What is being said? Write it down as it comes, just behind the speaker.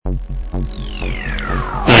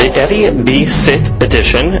The Eddie B. Sit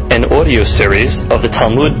edition and audio series of the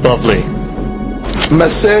Talmud Bavli.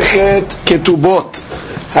 Masechet Ketubot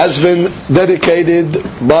has been dedicated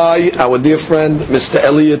by our dear friend Mr.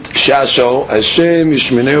 Elliot Shasho. Hashem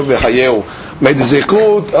Yishmeneu v'Hayeu. May the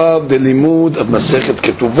zikut of the limud of Masechet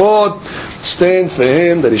Ketuvot stand for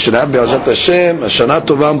him, that he should have Be'ezrat Hashem Hashana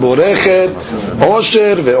Tova Borechet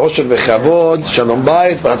Osher ve'Osher ve'Chavod Shalom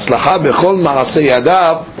Bayit v'Hatzlacha b'Chol Ma'aseh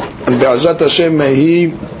Yadav, and Be'ezrat Hashem may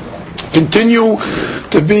he continue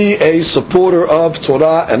to be a supporter of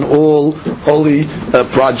Torah and all holy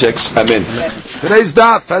projects. Amen. Today's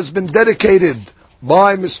daf has been dedicated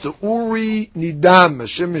by Mr. Uri Nidam,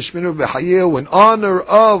 Hashem Yishmenu v'Hayeu, in honor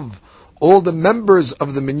of all the members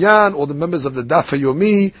of the Minyan, all the members of the Daf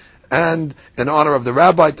Yomi, and in honor of the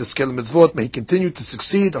Rabbi to scale mitzvot. May he continue to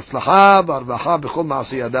succeed. Atzlacha v'arvacha b'chol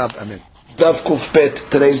ma'aseh yadav. Amen. Daf Kuf Bet.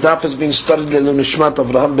 Today's daf is being studied in the Nishmat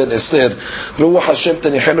Avraham ben Esther. Ruach Hashem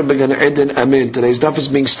Tanihenu Began Eden. Amen. Today's daf is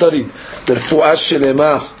being studied. The Refuah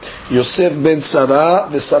Shelema Yosef ben Sarah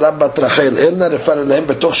v'Sarah bat Rachel. Elna refar lehem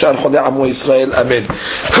betoch shar chodei Amo Yisrael.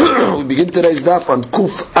 Amen. We begin today's daf on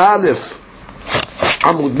Kuf Aleph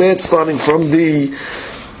Amud Bet, starting from the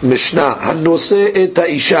Mishnah. Hanose et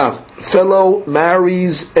ha'isha. Fellow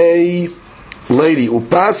marries a lady.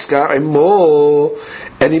 Upaska imo,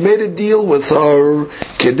 and he made a deal with her,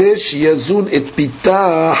 Kedesh Yazun et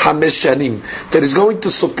Pita Hamesh Shanim, that is going to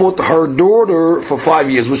support her daughter for 5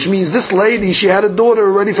 years, which means this lady, she had a daughter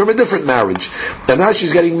already from a different marriage, and now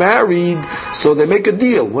she's getting married, so they make a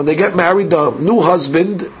deal. When they get married, the new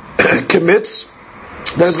husband commits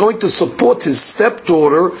that is going to support his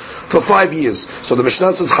stepdaughter for 5 years. So the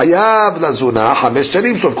Mishnah says, Hayav lazuna hamesh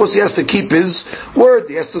shanim. So of course he has to keep his word.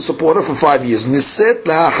 He has to support her for 5 years. Niset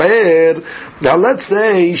laher. Now let's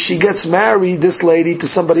say she gets married, this lady, to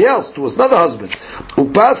somebody else, to another husband.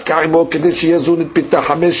 Upas ka'imo kedesh yazunit pita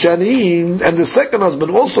hamesh shanim. And the second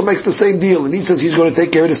husband also makes the same deal, and he says he's going to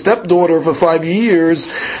take care of the stepdaughter for 5 years.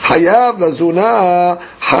 Hayav lazuna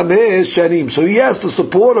hamesh shanim. So he has to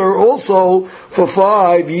support her also for 5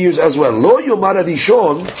 years as well. Lo yomar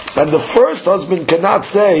rishon, and the first husband cannot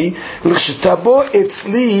say l'shtabo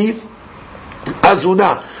etzli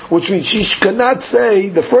azuna, which means she cannot say,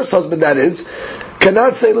 the first husband that is,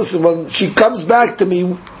 cannot say, listen, when she comes back to me,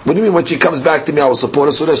 what do you mean when she comes back to me I will support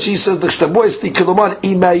her? So that she says l'shtabo etzli kelomar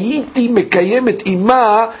imayiti mekayemet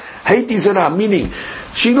ima haiti zana, meaning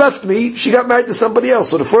she left me, she got married to somebody else.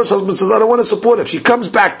 So the first husband says, I don't want to support her. If she comes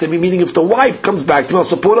back to me, meaning if the wife comes back to me, I'll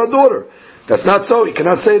support her daughter. That's not so. He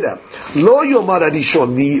cannot say that. Lo yomar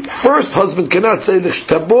arishon. The first husband cannot say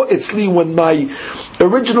l'shtabo etzli, when my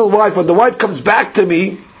original wife, when the wife comes back to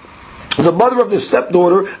me, the mother of the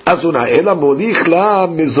stepdaughter, azuna ela molich la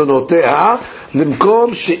mizonoteha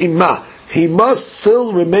limkom she'imma. He must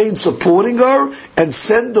still remain supporting her and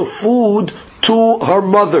send the food to her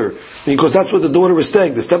mother, because that's where the daughter is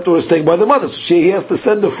staying. The stepdaughter is staying by the mother, so he has to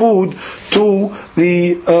send the food to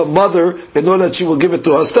the mother in order that she will give it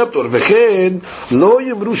to her stepdaughter. For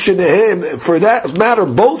that matter,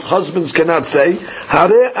 both husbands cannot say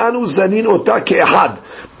hare anu zanin ota ke'ehad,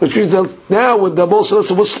 which means that now when the both of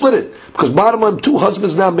us will split it, because bottom line, two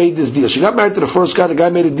husbands now made this deal. She got married to the first guy. The guy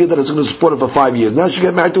made a deal that is going to support her for 5 years. Now she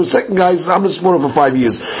got married to a second guy. He says, I'm going to support her for 5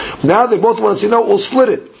 years. Now they both want to say, no, we'll split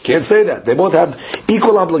it. Can't say that. They both have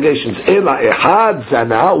equal obligations. Ela ehad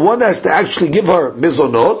zana. One has to actually give her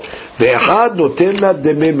mizonot. Ve'ehad noten la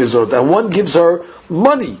deme mizonot. And one gives her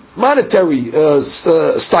money, monetary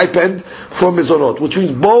stipend for mizonot, which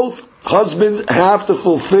means both husbands have to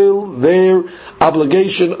fulfill their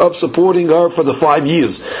obligation of supporting her for the 5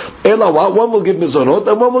 years. Ela, one will give mizonot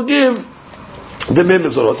and one will give the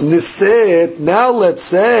mizonot. Niset. Now let's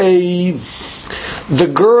say the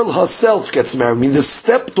girl herself gets married. I mean, the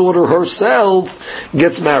stepdaughter herself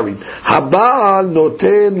gets married. Habal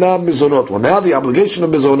noten la mizonot. Well, now the obligation of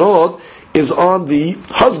mizonot is on the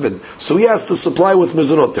husband, so he has to supply with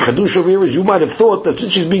mizonot. The Hadush over here is, you might have thought that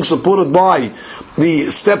since she's being supported by the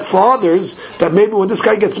stepfathers, that maybe when this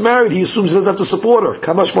guy gets married, he assumes he doesn't have to support her.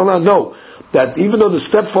 Kamash Malan, no. That even though the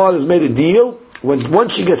stepfathers made a deal,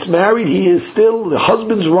 once she gets married, he is still, the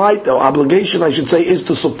husband's right, or obligation I should say, is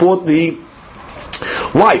to support the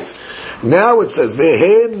wife. Now it says,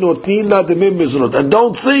 and don't think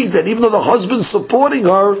that even though the husband's supporting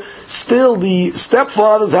her, still the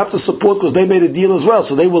stepfathers have to support, because they made a deal as well.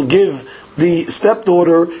 So they will give the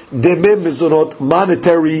stepdaughter demim mizonot,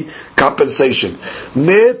 monetary compensation.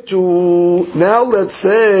 Now let's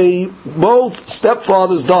say both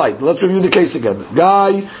stepfathers died. Let's review the case again.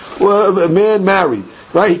 Man married.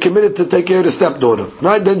 right? He committed to take care of the stepdaughter,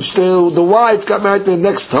 right? Then the wife got married to the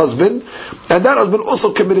next husband, and that husband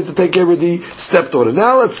also committed to take care of the stepdaughter.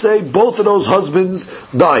 Now let's say both of those husbands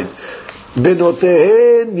died. So the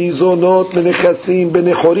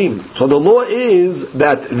law is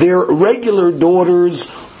that their regular daughters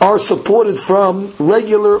are supported from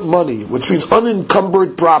regular money, which means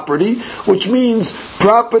unencumbered property, which means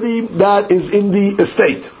property that is in the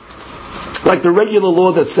estate. Like the regular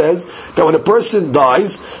law that says that when a person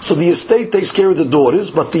dies, so the estate takes care of the daughters,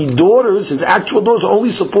 but the daughters, his actual daughters, are only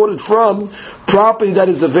supported from property that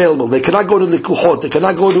is available. They cannot go to likuchot, they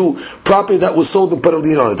cannot go to property that was sold and put a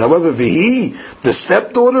lien on it. However, vihi, the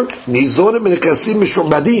stepdaughter, nizonim menekasim mishum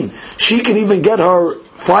badim, she can even get her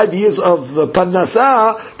 5 years of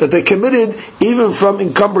parnasa that they committed even from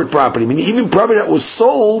encumbered property. Meaning even property that was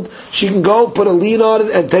sold, she can go put a lien on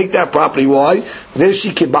it and take that property. Why?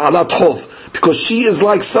 Because she is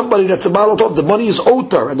like somebody that's a ba'alat chov. The money is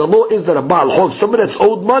owed her, and the law is that a ba'al chov, somebody that's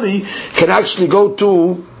owed money, can actually go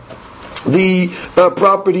to the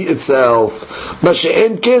property itself.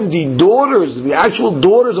 The daughters, the actual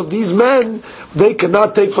daughters of these men, they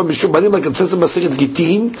cannot take from Mishum Banim, like it says in Masechet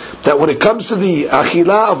Gitin, that when it comes to the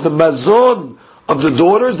achila of the mazon of the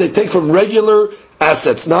daughters, they take from regular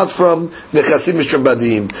assets, not from Nechasim Mishum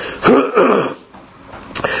Badim.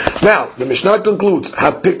 Now, the Mishnah concludes,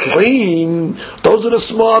 Hapikhin, those are the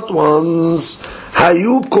smart ones,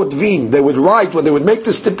 Hayu Kotvin, they would write, when they would make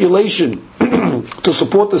the stipulation to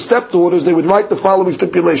support the stepdaughters, they would write the following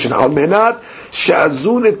stipulation, Al-Menat,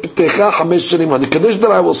 Sha'azun et Pitecha Hamesh Shanim, on the condition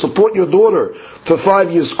that I will support your daughter for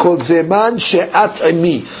 5 years, Kol Zeman She'at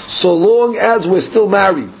Ami, so long as we're still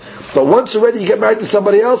married. But once already you get married to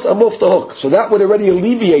somebody else, I'm off the hook. So that would already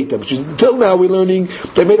alleviate them. Which is, until now we're learning,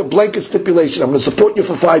 they made a blanket stipulation, I'm going to support you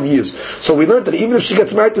for 5 years. So we learned that even if she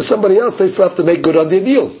gets married to somebody else, they still have to make good on their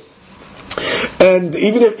deal. And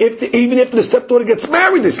even if the stepdaughter gets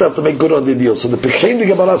married, they still have to make good on their deal. So the Pekhein, the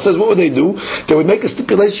Gemara says, what would they do? They would make a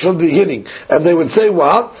stipulation from the beginning. And they would say,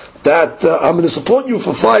 what? That I'm going to support you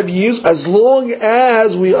for 5 years, as long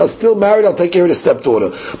as we are still married, I'll take care of the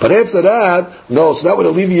stepdaughter. But after that, no, so that would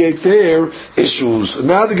alleviate their issues.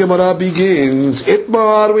 Now the Gemara begins.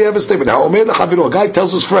 Itmar, we have a statement. Now, Omer l'chaviro, a guy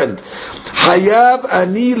tells his friend, Hayav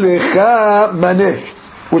ani lecha maneh,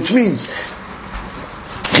 which means,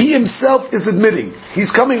 he himself is admitting. He's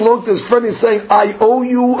coming along to his friend and saying, I owe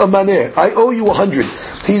you a maneh. I owe you 100.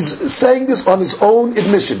 He's saying this on his own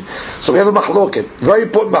admission. So we have a mahloket. Very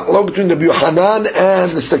important mahloket between Rabbi Yochanan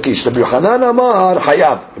and the Shtakish. Rabbi Yochanan amar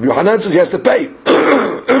hayav. Rabbi Yochanan says he has to pay.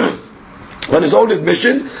 On his own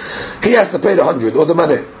admission, he has to pay the 100 or the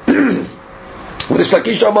maneh. When the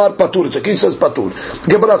Shtakish amar patur, the Shtakish says patur.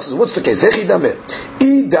 The Gemara says, what's the case? Hechi dameh.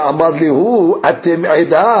 Ida amar lihu atem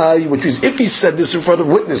edai, which means if he said this in front of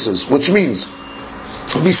witnesses, which means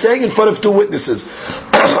if he's saying in front of 2 witnesses,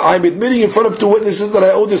 I'm admitting in front of 2 witnesses that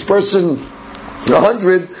I owe this person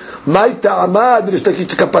 100.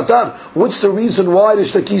 What's the reason why the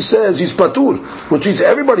Shtaki says he's patur? Which means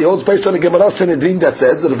everybody holds based on the Gemara Sanhedrin that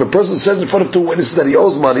says that if a person says in front of 2 witnesses that he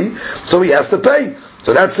owes money, so he has to pay.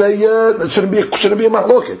 So that's that shouldn't be a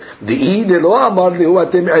mahloket.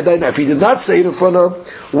 If he did not say it in front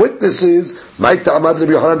of witnesses,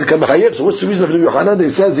 so what's the reason of Rabbi Yochanan? He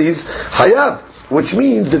says he's hayav. Which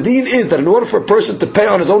means the deen is that in order for a person to pay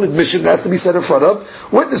on his own admission, it has to be said in front of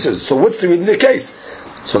witnesses. So what's really the case?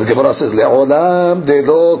 So the Gemara says, "Le'olam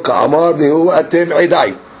de'lo ka'amar de'hu atem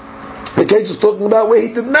idai." The case is talking about where he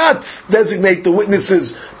did not designate the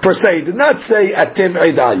witnesses per se. He did not say atem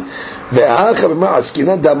idai. Ve'acha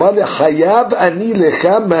b'ma'askinan damar le'chayav ani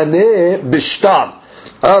lecha maneh b'shtar.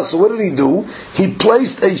 So what did he do? He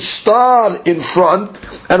placed a shtar in front,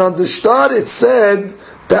 and on the shtar it said,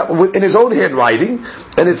 that in his own handwriting,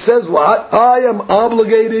 and it says what? I am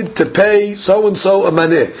obligated to pay so and so a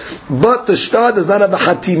maneh. But the shtar does not have a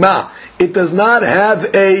hatima. It does not have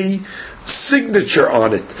a signature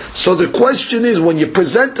on it. So the question is, when you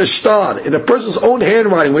present a shtar in a person's own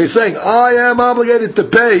handwriting, where you're saying, I am obligated to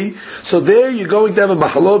pay, so there you're going to have a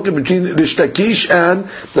mahloket between the Shtakish and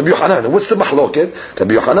Rabbi Yochanan. And what's the mahloket?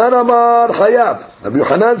 Rabbi Yochanan amar hayav. Rabbi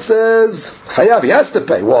Yochanan says, hayav, he has to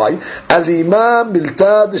pay. Why? Alima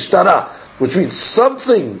milta d'shtara, which means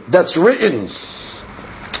something that's written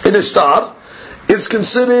in a shtar is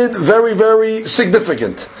considered very, very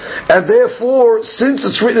significant. And therefore, since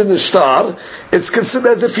it's written in the shtar, it's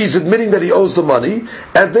considered as if he's admitting that he owes the money,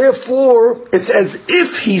 and therefore, it's as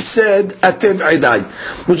if he said, atem idai.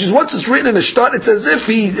 Which is, once it's written in the shtar, it's as if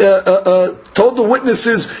he told the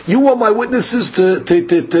witnesses, you are my witnesses to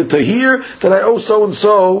hear that I owe so and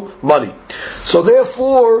so money. So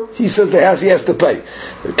therefore, he says he has to pay.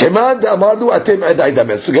 The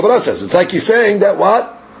Gemara says it's like he's saying that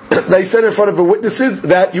what? They said in front of the witnesses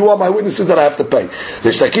that you are my witnesses that I have to pay. The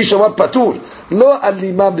Shakish Amar Patur. Lo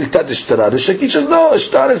alima biltad ishtara. The Shakish says, no,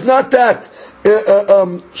 ishtar is not that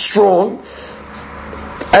strong,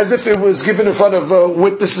 as if it was given in front of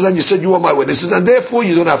witnesses and you said you are my witnesses, and therefore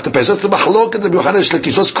you don't have to pay. So that's the mahlok and the Yochanan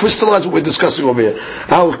Shakish. Let's crystallize what we're discussing over here.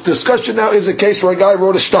 Our discussion now is a case where a guy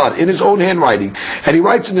wrote a shtar in his own handwriting, and he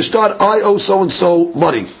writes in the shtar, I owe so and so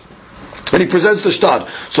money. And he presents the shtar.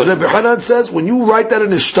 So Rabbi Hanan says, when you write that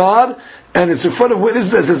in a shtar, and it's in front of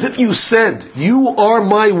witnesses, as if you said, you are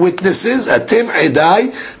my witnesses, atim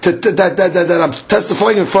edai, that I'm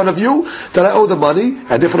testifying in front of you, that I owe the money,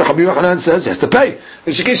 and therefore Rabbi Hanan says, he has to pay.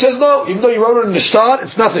 And Shakish says, no, even though you wrote it in the shtar,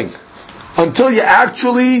 it's nothing. Until you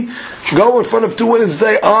actually go in front of two witnesses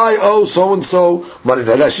and say, I owe so-and-so money.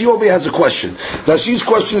 Now, Rashi over here has a question. Rashi's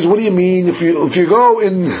question is, what do you mean, if you go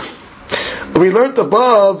in... We learned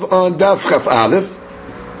above on Daf Chaf Aleph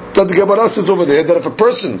that the Gemara says over there that if a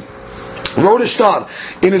person wrote a shtar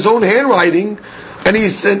in his own handwriting and he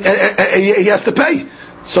has to pay.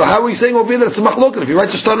 So how are we saying over here that it's a mahloket? If he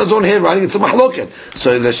writes a shtar in his own handwriting, it's a mahloket.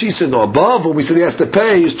 So Rashi says, no, above when we said he has to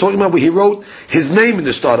pay, he's talking about where he wrote his name in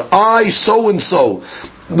the shtar. I so-and-so,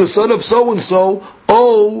 the son of so-and-so,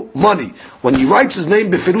 owe money. When he writes his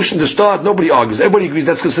name befirush in the shtar, nobody argues. Everybody agrees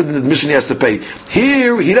that's considered an admission he has to pay.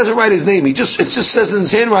 Here, he doesn't write his name. It just says in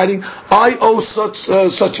his handwriting, I owe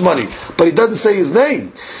such money. But he doesn't say his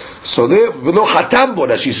name. So there, v'lo hatambo,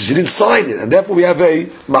 that she says, he didn't sign it. And therefore we have a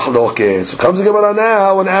mahloket. So comes the Gemara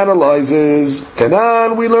now and analyzes.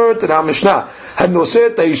 Tenan, we learned in our Mishnah. Had no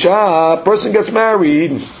set, Aisha, person gets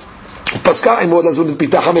married. And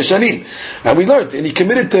we learned, and he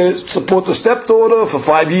committed to support the stepdaughter for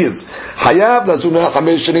 5 years. Hayav lazuna 5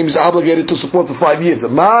 shanim is obligated to support for 5 years.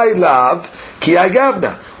 My love, ki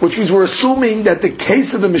agavna, which means we're assuming that the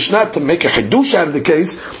case of the Mishnah, to make a chidush out of the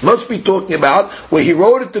case, must be talking about where he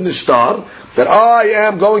wrote it in the shtar that I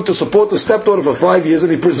am going to support the stepdaughter for 5 years,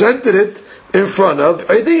 and he presented it in front of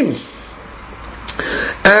Eidim.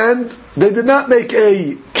 And they did not make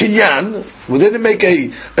a kinyan, we didn't make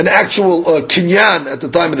an actual kinyan at the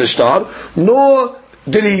time of the shtar, nor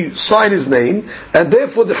did he sign his name, and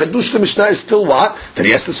therefore the Hadush the Mishnah is still what? That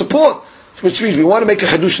he has to support. Which means we want to make a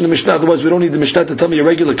Hadush in the Mishnah, otherwise we don't need the Mishnah to tell me a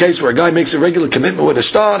regular case where a guy makes a regular commitment with a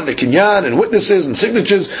shtar and a kinyan and witnesses and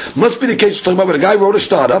signatures. Must be the case talking about when a guy wrote a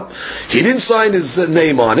shtar up, he didn't sign his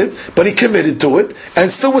name on it, but he committed to it, and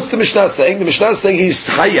still what's the Mishnah saying? The Mishnah is saying he's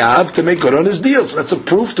hayav to make good on his deal. So that's a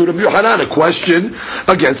proof to Rabbi Yochanan, a question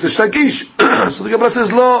against the Shakish. So the Gemara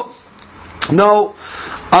says, no,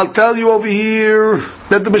 I'll tell you over here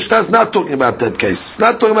that the Mishnah is not talking about that case. It's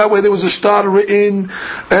not talking about where there was a shtar written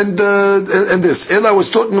and this. Ella was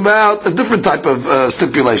talking about a different type of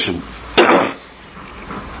stipulation.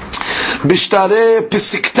 Bishtare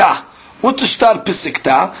pisikta. What's a shtar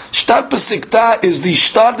pisikta? Shtar pisikta is the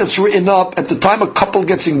shtar that's written up at the time a couple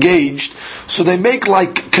gets engaged. So they make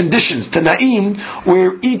like conditions, tanaim,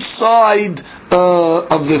 where each side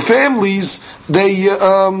of the families, they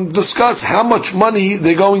discuss how much money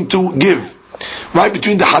they're going to give. Right,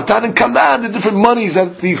 between the Hatan and Kala, and the different monies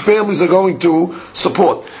that the families are going to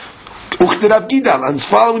support. Uchte Rav Gidal, and it's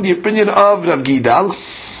following the opinion of Rav Gidal,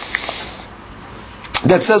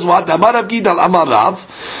 that says what? Amar Rav Gidal, Amar Rav,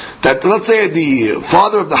 that let's say the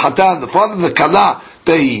father of the Hatan, the father of the Kala,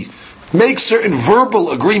 they make certain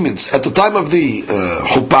verbal agreements at the time of the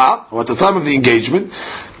chuppah, or at the time of the engagement.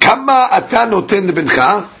 Kama atan noten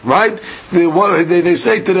lebincha, right? They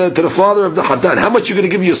say to the father of the Hatan, how much are you going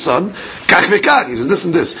to give your son? Kach vekach. He says this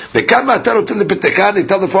and this. Kama atan noten lebintecha. They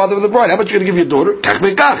tell the father of the bride, how much are you going to give your daughter? Kach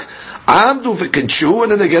vekach. Amdu v'kinshu,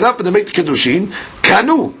 and then they get up and they make the kiddushin.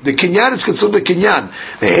 Kanu, the kinyan is considered a kinyan.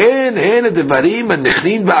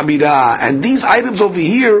 And these items over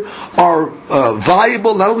here are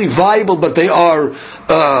viable, not only viable, but they are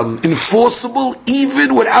enforceable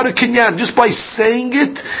even without a kinyan, just by saying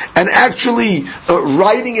it and actually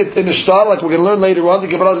writing it in a shtar, like we're going to learn later on. The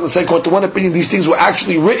Gemara is going to say, according to one opinion, these things were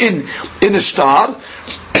actually written in a shtar,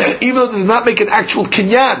 even though they did not make an actual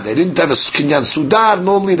kinyan. They didn't have a kinyan sudan.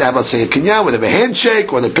 Normally they have, let's say, a kinyan where they have a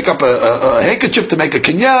handshake, or they pick up a handkerchief to make a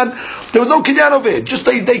kinyan. There was no kinyan over it. Just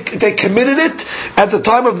they committed it at the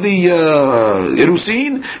time of the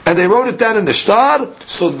Irusin, and they wrote it down in the shtar.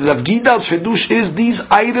 So the Rav Gidal's Hidush is these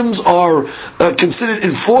items are considered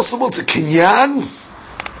enforceable. It's a kinyan,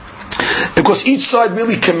 because each side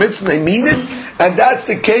really commits and they mean it, and that's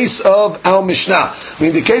the case of our Mishnah. I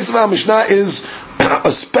mean, the case of our Mishnah is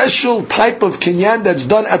a special type of kinyan that's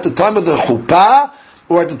done at the time of the chuppah,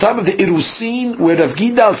 or at the time of the irusin, where Rav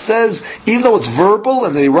Gidal says, even though it's verbal,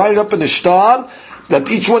 and they write it up in the shtar, that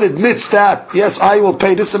each one admits that, yes, I will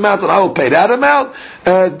pay this amount, and I will pay that amount.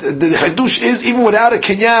 The Hadush is, even without a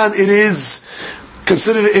kinyan, it is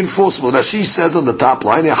considered enforceable. Now she says on the top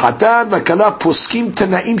line, Hatan v'kala poskim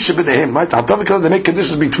tenaim shebenehem, right? Hatan v'kala, they make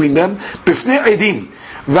conditions between them. Bifnei edim.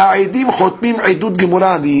 V'edim chotmim edut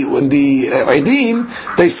gemura. When the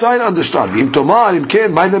edim, they sign on the shtar. V'im tomar, im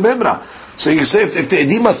ken, ma'in memra. So you can say, if the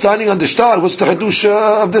edim are signing on the shtar, what's the hadush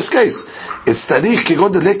of this case? It's tarikh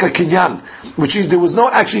kegon deleka kinyan, which is there was no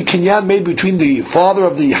actually kinyan made between the father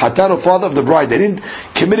of the hatan or father of the bride. They didn't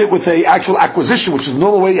commit it with a actual acquisition, which is the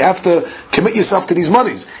normal way you have to commit yourself to these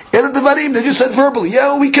monies. In the devarim, they just said verbally,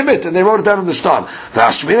 yeah, we commit, and they wrote it down on the shtar. The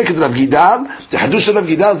hadush of Rav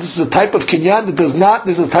Gidal, this is a type of kinyan that does not,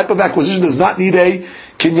 this is a type of acquisition that does not need a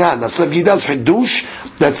kinyan. That's Rav Gidal's hadush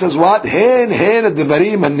that says what? Hen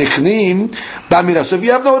devarim and nichnim b'amira. So if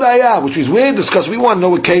you have no raya, which is we discuss, we want to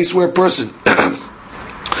know a case where a person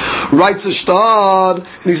writes a shtar and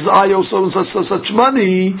he says, I owe so and such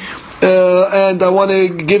money, and I want to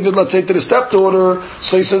give it, let's say, to the stepdaughter.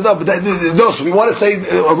 So he says, no, but so we want to say,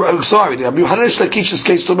 sorry, Rabbi Yochanan Shlakish's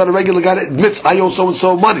case, talking about a regular guy that admits, I owe so and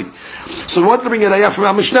so money. So we want to bring a raya from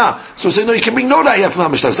our Mishnah. So we say, no, you can bring no raya from our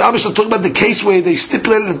Mishnah. So our Mishnah is talking about the case where they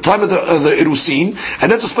stipulated at the time of the Irusin,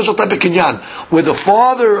 and that's a special type of kinyan, where the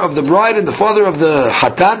father of the bride and the father of the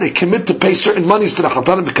hatan, they commit to pay certain monies to the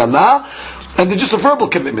hatan and b'kala, and they're just a verbal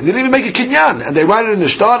commitment. They didn't even make a kinyan, and they write it in the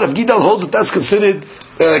shtar. Rav Gidal holds that that's considered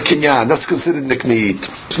kinyan. That's considered niknit.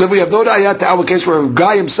 So then we have no raya to our case where a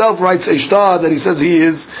guy himself writes a shtar that he says he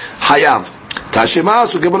is hayav. Tashema.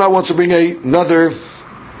 So Gemara wants to bring another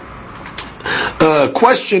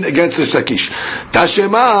question against the Shakish.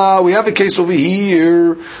 Tashema, we have a case over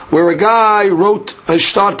here where a guy wrote a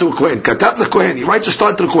shtar to a Kohen. Katat le-Kohen. He writes a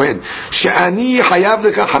shtar to the Kohen. She'ani hayav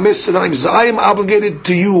lecha 5 sila'im. He says, I am obligated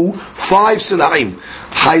to you 5 sila'im.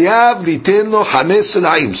 Hayav liten lo 5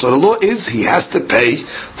 sila'im. So the law is he has to pay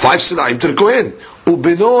 5 sila'im to the Kohen.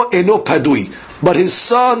 Ubeno eno padui. But his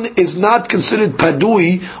son is not considered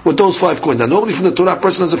padui with those 5 coins. Now, normally from the Torah, a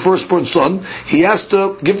person has a firstborn son, he has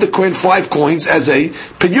to give the coin 5 coins as a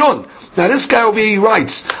pidyon. Now, this guy over here, he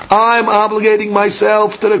writes, I'm obligating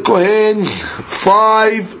myself to the Kohen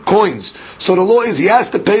 5 coins. So the law is he has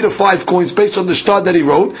to pay the 5 coins based on the shtar that he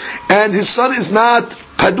wrote, and his son is not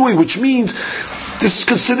padui, which means this is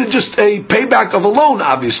considered just a payback of a loan,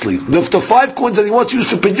 obviously. The 5 coins that he wants to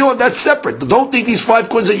use for pidyon, that's separate. Don't think these 5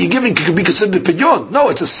 coins that you're giving could be considered pidyon. No,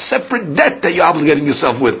 it's a separate debt that you're obligating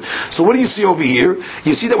yourself with. So what do you see over here?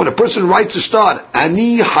 You see that when a person writes a shtar,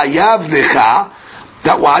 ani hayav lecha,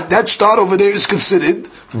 that shtar over there is considered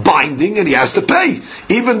binding and he has to pay.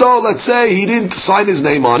 Even though, let's say, he didn't sign his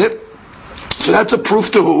name on it. So that's a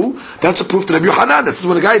proof to who? That's a proof to Rabbi Yochanan. This is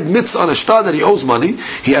when a guy admits on a shtar that he owes money,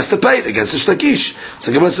 he has to pay it against the shtakish.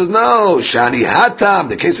 So Gemara says, no, shani hatam.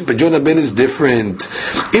 The case of Pidyon Ben is different.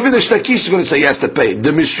 Even the shtakish is going to say he has to pay.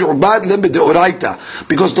 The mishubad lembe de oraita,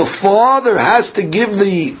 because the father has to give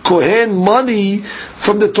the kohen money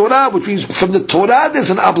from the Torah, which means from the Torah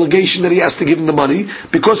there's an obligation that he has to give him the money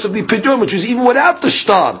because of the Pidyon, which is even without the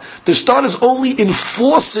shtar. The shtar is only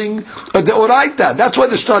enforcing the oraita. That's why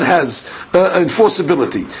the shtar has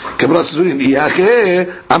enforceability.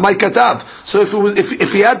 So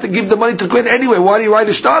if he had to give the money to the Kohen anyway, why do you write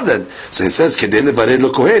a shtar then? So it says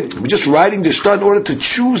we're just writing the shtar in order to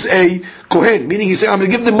choose a Kohen, meaning he's saying I'm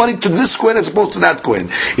going to give the money to this Kohen as opposed to that Kohen.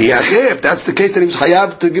 If that's the case, that he was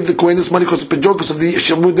hayav to give the Kohen this money because of the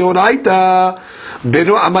Shemud Deoraita.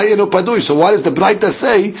 So why does the Braita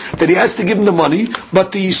say that he has to give him the money,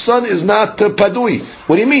 but the son is not padui?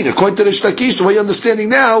 What do you mean? According to the Shtakish, the way you're understanding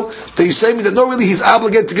now, that he's saying that no, really, he's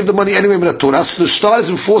obligated to give the money anyway in the Torah. So the shtar is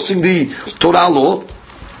enforcing the Torah law.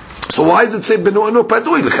 So why does it say beno eno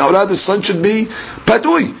padui? The son should be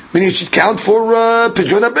padui, meaning it should count for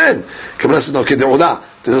pidyon ben. Kabbalah says, no, okay, the olah.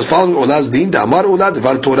 There's the following Ulah's din, the Amar Ulah, the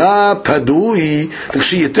Torah Padui,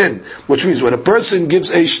 which means when a person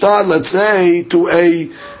gives a shtar, let's say, to a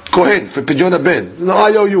Kohen for Pidyon Ben, no,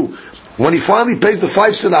 I owe you. When he finally pays the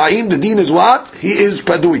 5 sila'im, the din is what? He is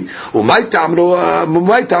Padui.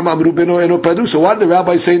 So what did the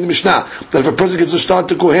rabbi say in the Mishnah? That if a person gives a shtar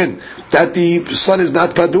to Kohen, that the son is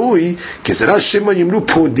not Padui,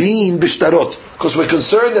 because we're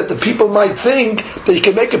concerned that the people might think that you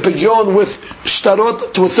can make a pidyon with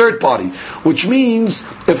shtarot to a third party, which means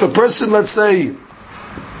if a person, let's say,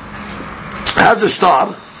 has a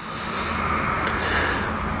shtar,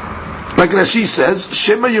 like Rashi says,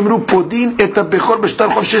 Shema Yimru Podin et Bechor B'Shtar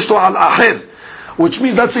Chov Sheshlo Al Acher, which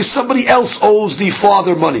means, let's say somebody else owes the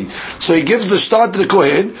father money. So he gives the shtar to the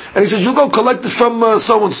Kohen, and he says, you go collect it from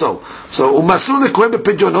so-and-so. So, umasru le-Kohen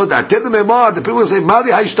be-pidyon, the people will say,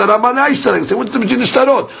 Mali ha-ishtara, Mali ha-ishtara. Say, what's the difference between the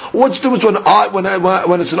shtarot? What's the difference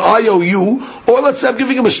when it's an IOU, or let's say I'm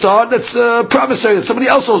giving him a shtar that's promissory, that somebody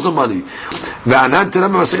else owes the money.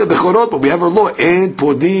 But we have a law, and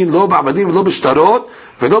podin, lo ba'amadim, lo b'shtarot,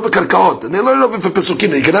 and they learn it over for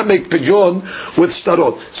Pesukim. You cannot make pigeon with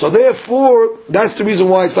starot. So therefore, that's the reason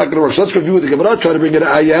why it's not going to work. So let's review the Gemara, try to bring it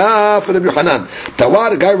ayah for Rabbi Yochanan.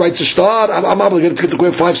 Tawar, the guy writes a star, I'm obligated to give the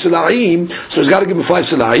Kohen 5 silaim, so he's got to give him 5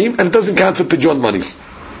 silaim, and it doesn't count for pigeon money.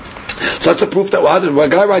 So that's a proof that when a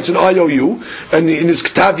guy writes an IOU, and in his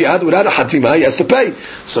Ktav Yad, without a Hatima, he has to pay.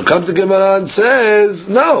 So comes the Gemara and says,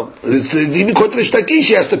 no, even according to the Shtakish,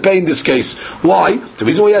 he has to pay in this case. Why? The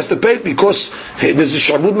reason why he has to pay is because there's a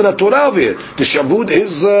Shabud Min HaTorah over here. The Shabud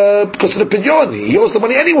is because of the Pidyon. He owes the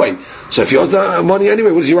money anyway. So if he owes the money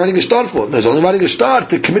anyway, what is he writing a star for? No, he's only writing a star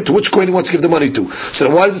to commit to which coin he wants to give the money to. So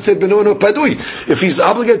then why does it say Benu no Padui? If he's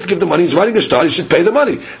obligated to give the money, he's writing a star, he should pay the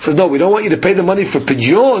money. He says, no, we don't want you to pay the money for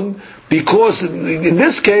Pidyon, because in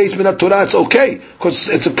this case, Min HaTorah, it's okay, because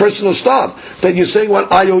it's a personal star. Then you're saying, well,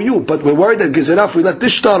 IOU, but we're worried that if we let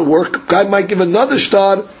this star work, God might give another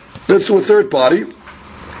star, that's to a third party,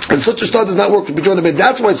 and such a star does not work for Pidyon.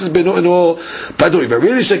 That's why it says Benu no Padui. But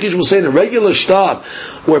really, Shakish will say in a regular star,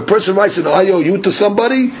 where a person writes an IOU to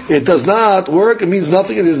somebody, it does not work, it means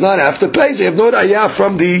nothing, it does not have to pay. So you have no ayah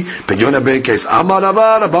from the Pidyon Aben case. Amar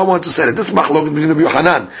Rabba wants to say that this machloket between Rabbi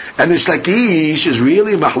Yochanan and the Shlakish is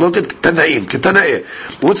really machloket Tanaim.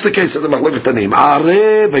 What's the case of the machloket Tanaim?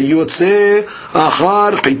 Arev v'yotze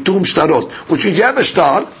achar chitum shtarot. Which means you have a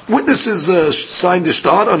star, witnesses signed the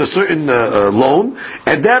star on a certain loan,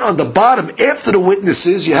 and then on the bottom, after the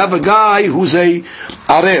witnesses, you have a guy who's a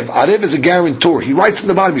Arev. Arev is a guarantor. He writes in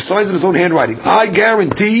the bottom, he signs in his own handwriting, I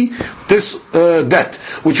guarantee this debt.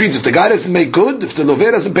 Which means if the guy doesn't make good, if the lover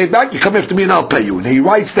doesn't pay back, you come after me and I'll pay you. And he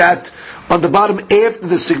writes that on the bottom after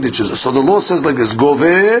the signatures. So the law says like this, Gove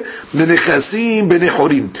menechasim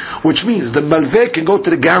benechorim, which means the malveh can go to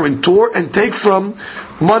the guarantor and take from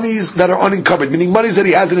monies that are unencumbered, meaning monies that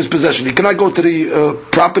he has in his possession. He cannot go to the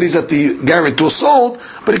properties that the guarantor sold,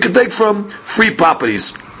 but he can take from free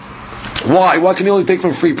properties. Why? Why can he only take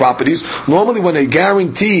from free properties? Normally when a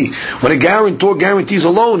guarantor guarantees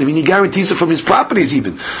a loan, I mean he guarantees it from his properties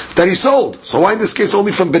even, that he sold. So why in this case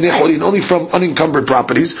only from Bnei Chorin, only from unencumbered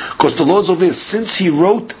properties? Because the laws of this, since he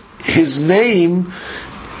wrote his name,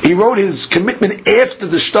 he wrote his commitment after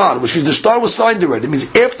the shtar, which means the shtar was signed already. It means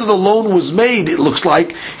after the loan was made, it looks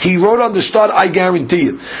like, he wrote on the shtar, I guarantee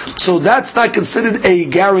it. So that's not considered a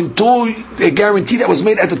guarantee that was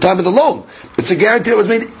made at the time of the loan. It's a guarantee that was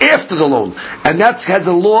made after the loan. And that has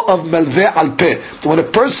a law of melveh al peh. When a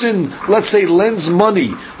person, let's say, lends money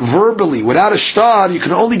verbally, without a shtar, you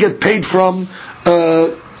can only get paid from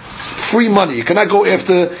free money. You cannot go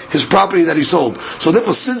after his property that he sold. So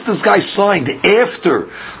therefore, since this guy signed after,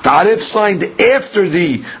 the Arif signed after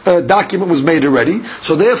the document was made already,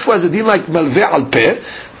 so therefore as a deal like Malveh al Peh,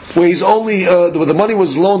 where he's only, where the money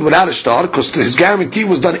was loaned without a shtar, because his guarantee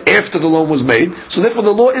was done after the loan was made, so therefore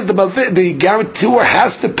the law is the guarantor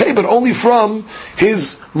has to pay, but only from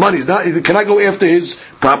his monies. Not, he cannot go after his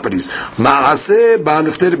properties. Ma'aseh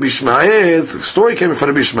ba'alifter b'Ishmael, the story came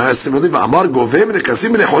from Ishmael, similarly, v'amar goveh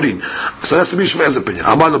menechasim menechorin. So that's the Ishmael's opinion.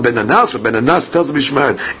 Amar lo ben Anas, or ben Anas tells Ishmael,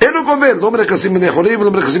 eno goveh, lo menechasim menechorin,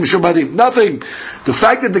 lo menechasim shobarim. Nothing. The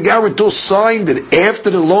fact that the guarantor signed it after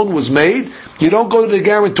the loan was made, you don't go to the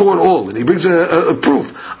guarantor at all. And he brings a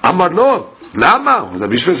proof. Amar lo, lama? The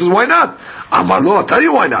Ishmael says, why not? Amar lo, I'll tell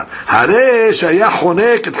you why not.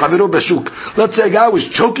 Let's say a guy was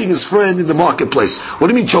choking his friend in the marketplace. What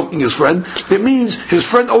do you mean choking his friend? It means his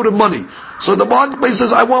friend owed him money. So the marketplace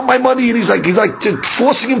says, I want my money, and he's like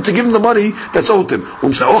forcing him to give him the money that's owed him.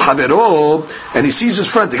 And he sees his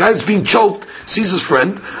friend, the guy that's being choked, sees his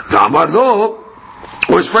friend,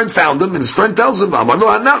 or his friend found him, and his friend tells him,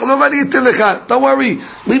 don't worry,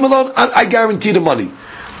 leave him alone, I guarantee the money.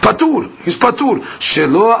 Patur, he's patur.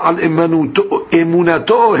 Shelo al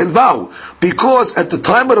emunato helvau. Because at the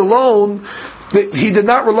time of the loan, he did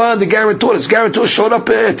not rely on the guarantor. His guarantor showed up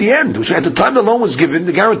at the end. Which at the time the loan was given,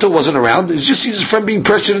 the guarantor wasn't around. He just sees his friend being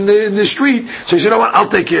pressured in the street. So he said, you know what, I'll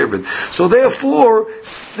take care of it. So therefore,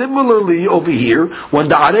 similarly over here, when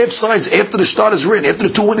the Aref signs after the shtar is written, after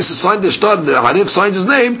the two witnesses signed the shtar, the Aref signs his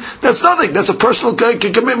name, that's nothing. That's a personal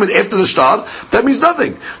commitment after the shtar. That means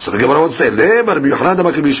nothing. So the Gemara would say, let's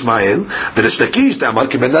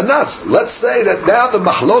say that now the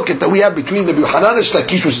mahloket that we have between the Yochanan and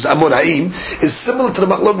Shlakish, which is Amoraim, is similar to the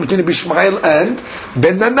mahlok between Ishmael and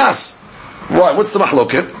Ben Nanas. Why? What's the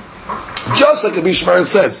mahloket? Just like Rabbi Ishmael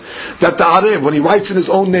says that the Arev, when he writes in his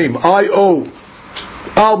own name,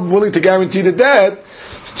 I'm willing to guarantee the debt.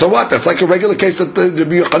 So what? That's like a regular case that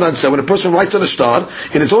Rabbi Yochanan said. When a person writes on a star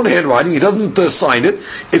in his own handwriting, he doesn't sign it.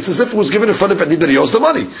 It's as if it was given in front of him that he owes the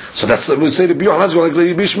money. So that's we'll say Rabbi Yochanan is going like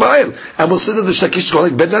Rabbi Ishmael, and we'll say that the Shakish is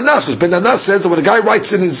going like Ben Nanas, because Ben Nanas says that when a guy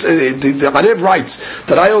writes in his the Arev writes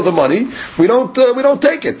that I owe the money, we don't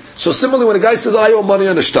take it. So similarly, when a guy says I owe money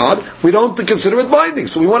on a star, we don't consider it binding.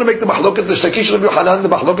 So we want to make the mahloket the Shakish of Rabbi Yochanan, the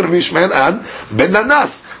mahloket of Rabbi Ishmael, and Ben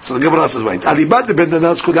Nanas. So the Gemara says, wait, Alibat Ben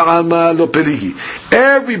Nanas kula alma lo peligi.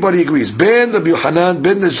 Everybody agrees. Ben Rabbi Yochanan,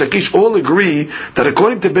 Ben Shakish all agree that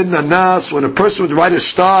according to Ben Nanas, when a person would write a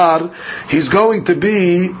star, he's going to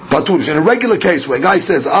be patur. In a regular case, where a guy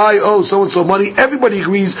says, I owe so-and-so money, everybody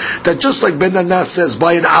agrees that just like Ben Nanas says,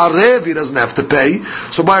 by an arev he doesn't have to pay,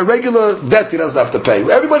 so by a regular debt he doesn't have to pay.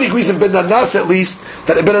 Everybody agrees in Ben Nanas at least,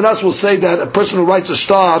 that Ben Nanas will say that a person who writes a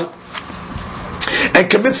star and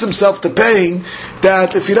commits himself to paying,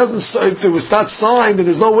 that if it was not signed and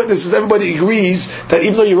there's no witnesses, everybody agrees that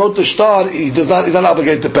even though you wrote the star, he's not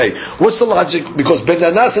obligated to pay. What's the logic? Because Ben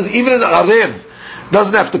Nanas says even an arev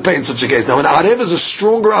doesn't have to pay in such a case. Now, an arev is a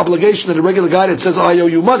stronger obligation than a regular guy that says I owe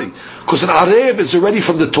you money, because an arev is already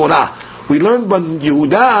from the Torah. We learned when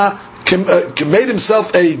Yehuda made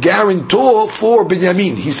himself a guarantor for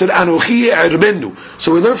Binyamin. He said, Anochi erbenu.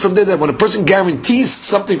 So we learn from there that when a person guarantees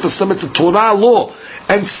something for someone, it's a Torah law.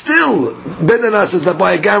 And still, Ben Nanas says that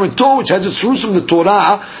by a guarantor, which has its roots from the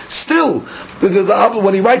Torah, still,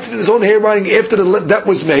 when he writes it in his own handwriting after the debt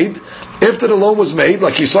was made, after the loan was made,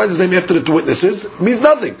 like he signed his name after the two witnesses, means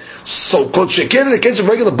nothing. So, Kol Sheker, in the case of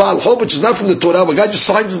regular Baal Chol, which is not from the Torah, when a guy just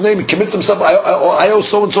signs his name and commits himself, I owe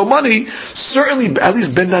so-and-so money, certainly, at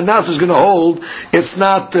least Ben Nanas is going to hold, it's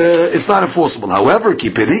not enforceable. However,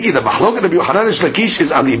 Ki Perigi, the Machlok of Rabbi Yochanan and Lakish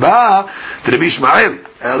is Alibah to Rabbi Ishmael.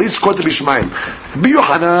 At least quote Rabbi Ishmael. Rabbi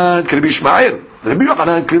Yochanan, Rabbi Ishmael. Rabbi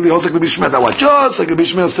Yochanan clearly holds like Rabbi Ishmael. Now, just like Rabbi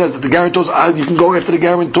Ishmael says that the guarantors, you can go after the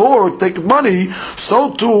guarantor, take money,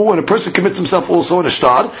 so too, when a person commits himself also in a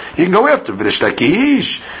shtar, you can go after him. But the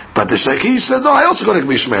Shtakish says, no, I also go like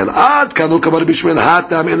Rabbi Ishmael.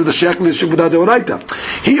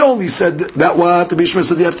 He only said that what Rabbi Ishmael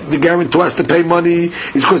said the guarantor has to pay money,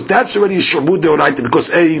 is because that's already a shubud deoraita, because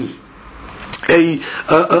a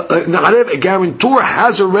guarantor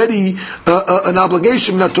has already an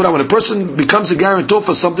obligation in that Torah. When a person becomes a guarantor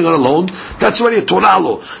for something on a loan, that's already a Torah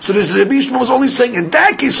law. So Rabbi Ishmael was only saying, in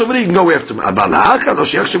that case, somebody you can go after him. But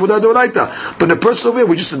the person over here,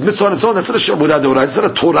 we just admits on its own, that's not a shabudah deoraita, it's not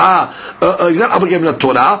a Torah, he's not obligated in a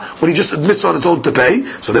Torah, when he just admits on its own to pay.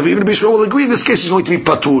 So then even Rabbi Ishmael will agree, in this case, he's going to be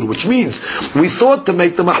patur, which means, we thought to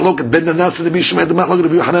make the mahloket Ben Nanas and Rabbi Ishmael, the mahloket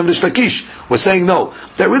of Yochanan and Lakish. We're saying no.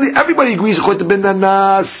 That really, everybody agrees according to Ben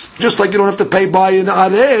Nanas, just like you don't have to pay by an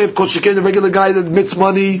arev, Kol Sheker, the regular guy that admits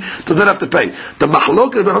money does not have to pay. The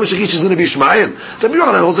machlok of Rabbi Shakish is in Rabbi Ishmael. Rabbi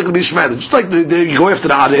Yochanan holds like Rabbi Ishmael. Just like you go after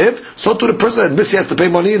the arev, so to the person that admits he has to pay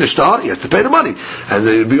money in a shtar, he has to pay the money. And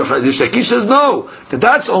the Shakish says no,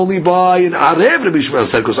 that's only by an arev. Rabbi Ishmael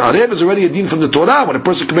said, because arev is already a din from the Torah when a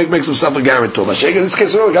person makes himself a guarantor. But in this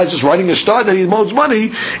case, a guy's just writing a shtar that he owes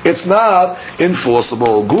money, it's not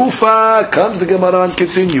enforceable. Gufa comes the Gemara and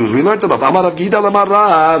continues. We learned about Amar Rav Gida Amar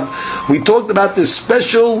Rav. We talked about this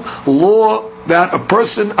special law that a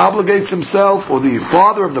person obligates himself, or the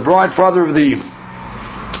father of the bride, father of the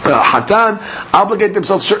Hatan, obligate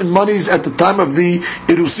themselves certain monies at the time of the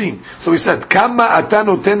Irusin. So he said, Kama atan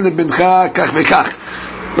noten lebincha kach vekach.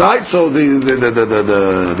 Right, so they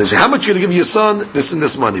say, how much are you going to give your son? This and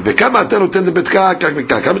this money. How much are you going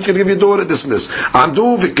to give your daughter? This and this.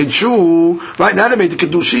 Right, now they made the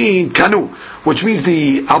kedushin kanu, which means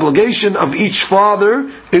the obligation of each father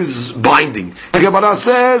is binding. The Gemara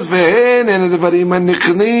says,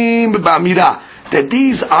 that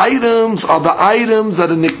these items are the items that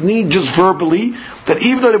are nikni just verbally, that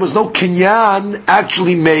even though there was no kinyan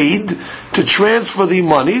actually made to transfer the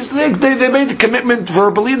monies, they made the commitment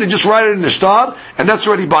verbally, and they just write it in the shtar, and that's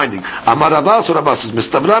already binding. Amar Rabbah, so Rabbah says,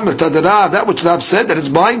 that which Rav said, that it's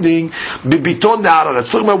binding, bibiton ne'ara.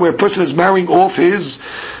 That's talking about where a person is marrying off his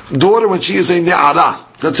daughter when she is a ne'ara.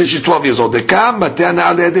 Let's say she's 12 years old.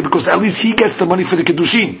 Because at least he gets the money for the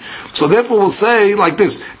kiddushin. So therefore we'll say like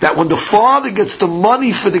this, that when the father gets the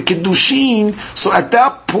money for the kiddushin, so at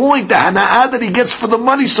that point, the hana'ah that he gets for the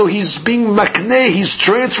money, so he's being makneh, he's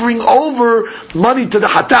transferring over money to the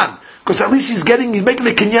hatan. Because at least he's making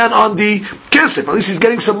the kinyan on the kesef. At least he's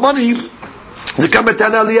getting some money. He's getting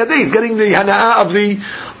the hana'ah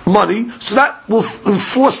money, so that will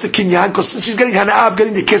enforce the kinyan, because since he's getting hana'ah,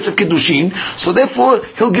 getting the kesef kedushin, so therefore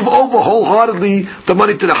he'll give over wholeheartedly the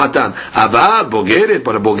money to the hatan. Avad bogeret,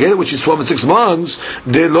 but a bogeret which is 12 and 6 months,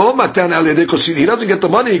 de lo matan al yedei, because he doesn't get the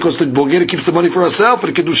money because the bogeret keeps the money for herself for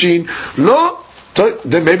the kedushin. Lo. So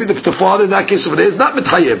then maybe the father in that case over there is not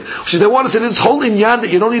mithayev. So they want to say this whole inyan that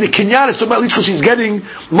you don't need a kinyan, it's talking about at least because he's getting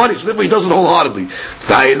money, so therefore he does it wholeheartedly.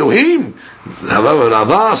 Elohim.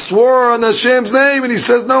 Rava swore on Hashem's name and he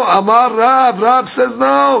says no. Amar Rav. Rav says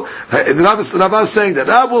no. Rav is saying that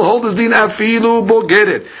Rav will hold his deen afilu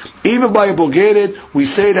bogeret. Even by a bogeret, we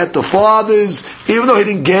say that the fathers, even though he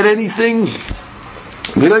didn't get anything,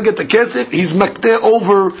 he didn't get the kesef, he's makdeh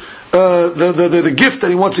over the gift that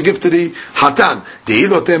he wants to give to the hatan.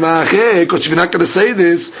 Because you're not going to say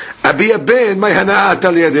this. Abi ben my hana'at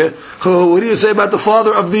al yedeh. What do you say about the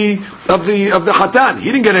father of the hatan? He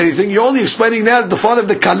didn't get anything. You're only explaining now that the father of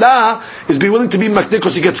the kala is be willing to be makdeh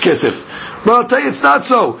because he gets kesef. But I'll tell you, it's not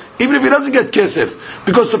so. Even if he doesn't get kesef,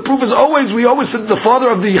 because the proof is we always said the father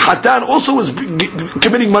of the hatan also is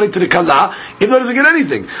committing money to the kala, even though he doesn't get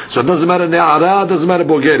anything. So it doesn't matter ne'ara, doesn't matter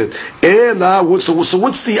bogeret. So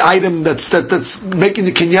what's the item that's making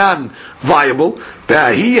the kinyan viable? The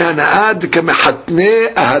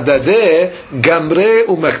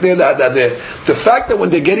fact that when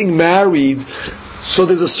they're getting married, so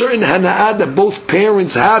there's a certain hana'ah that both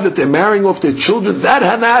parents have, that they're marrying off their children. That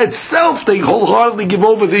hana'ah itself, they wholeheartedly give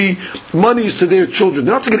over the monies to their children.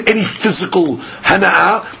 They don't have to get any physical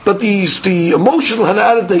hana'ah, but the emotional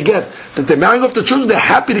hana'ah that they get, that they're marrying off their children, they're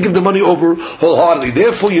happy to give the money over wholeheartedly.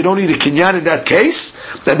 Therefore, you don't need a kinyan in that case.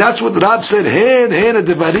 And that's what Rav said, hen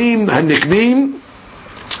adevarim haniknim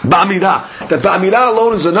ba'amira. That ba'amira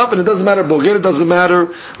alone is enough, and it doesn't matter bogeret, it doesn't matter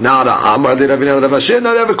nara. Now they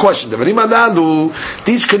have a question.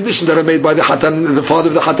 These conditions that are made by the hatan, the father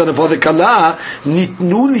of the hatan and father kala,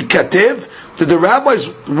 nitnu likatev. Did the rabbis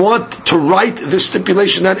want to write this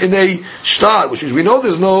stipulation that in a shtar, which means we know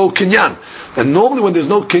there's no kinyan, and normally when there's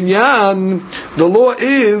no kinyan, the law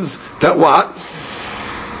is that what?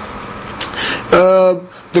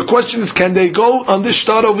 The question is, can they go on this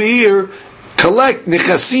shtar over here, collect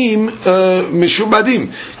nechasim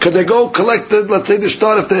mishubadim? Could they go collect, let's say, the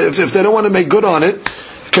shtar, if they don't want to make good on it,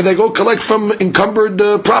 can they go collect from encumbered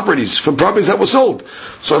properties, from properties that were sold?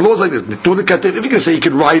 So the law is like this. If you can say you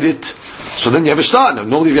can write it, so then you have a shtar. Now,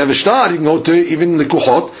 normally if you have a shtar, you can go to even the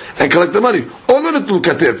kuchot and collect the money. Or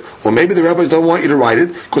maybe the rabbis don't want you to write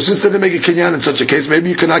it, because since they didn't make a kinyan in such a case, maybe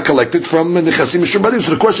you cannot collect it from nechasim mishubadim.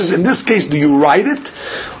 So the question is, in this case, do you write it,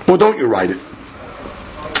 or don't you write it?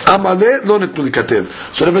 So the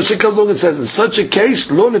Rashi comes along and says, in such a case,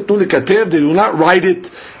 lo netnu likatev, they do not write it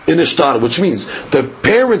in a shtar, which means the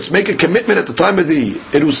parents make a commitment at the time of the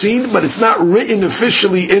erusin, but it's not written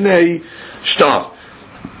officially in a shtar.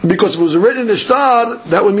 Because if it was written in a shtar,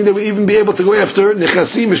 that would mean they would even be able to go after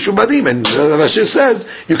nechasim mishubadim. And Rashi says,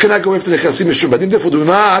 you cannot go after nechasim mishubadim, therefore do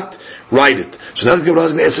not write it. So now the Gemara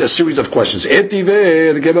is going to ask a series of questions.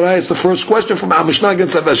 The Gemara is the first question from our Mishnah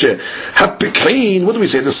against Rashi. Hapikrin, what do we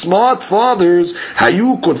say? The smart fathers,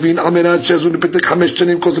 hayu kotvin amirat shezun pitek chamesh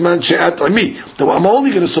shanim kozman she'at ami. I'm only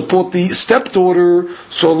going to support the stepdaughter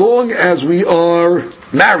so long as we are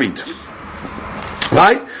married.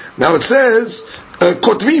 Right? Now it says,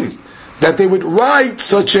 kotvim, that they would write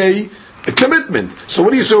such a commitment. So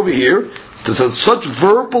what do you say over here? Such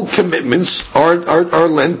verbal commitments are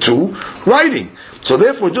lent to writing. So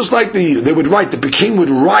therefore, just like they would write, the Peking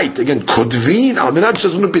would write, again, kotvin,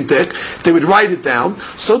 they would write it down.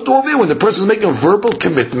 So over here, when the person is making a verbal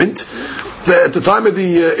commitment, at the time of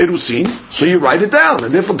the Erusin, so you write it down.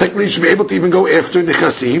 And therefore, technically, you should be able to even go after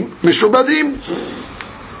nechasim mishubadim.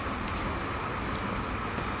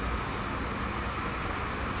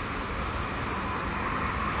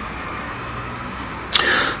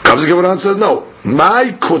 The Gemara says no.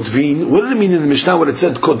 My kotvin. What did it mean in the Mishnah when it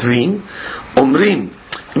said kotvin? Omrim.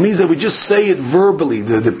 It means that we just say it verbally.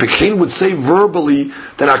 The Pekin would say verbally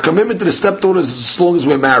that our commitment to the stepdaughter is as long as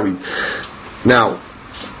we're married. Now,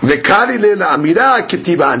 vekari leila amira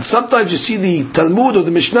ketiba. And sometimes you see the Talmud or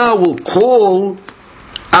the Mishnah will call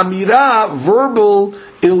amira verbal.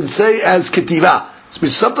 It'll say as ketiba. So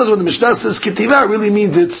sometimes when the Mishnah says ketiva, it really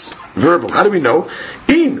means it's verbal. How do we know?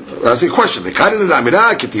 That's a question. The kind of the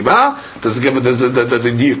amira ketiva, do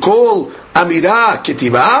you call amira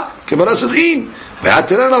ketiva? Gemara says in.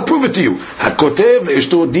 I'll prove it to you. A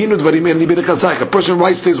person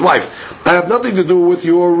writes to his wife, I have nothing to do with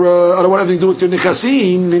your, I don't want anything to do with your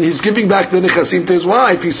nechasim, and he's giving back the nechasim to his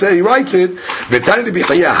wife. He writes it,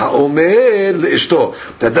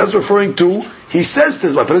 that's referring to he says to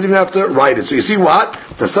his wife, he doesn't even have to write it. So you see what?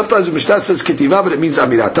 That sometimes the Mishnah says ketiva, but it means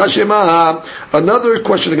amira. Tashema. Another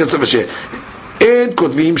question against Rav Ashi. En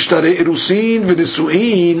kodvim shtare irusin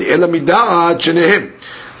v'nisuin ela mida'at shenehem.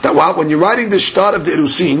 That what? When you're writing the shtar of the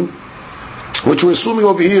irusin, which we're assuming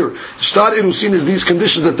over here, shtar irusin is these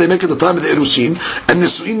conditions that they make at the time of the irusin, and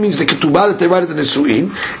nisuin means the ketubah that they write at the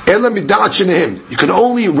nisuin. Ela mida'at shenehem. You can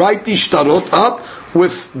only write these shtarot up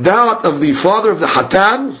with doubt of the father of the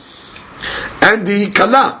hatan and the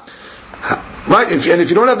kala. Right? If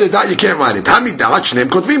you don't have the doubt, you can't write it. But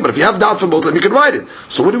if you have doubt for both of them, you can write it.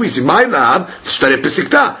 So what do we see? My lab, shtare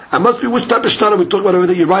pesikta. And must be which type of shtar we talk about over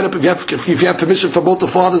there. You write up if you have permission for both the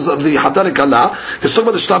fathers of the hatan and kala. Let's talk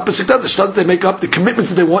about the shtar pesikta, the shtar that they make up, the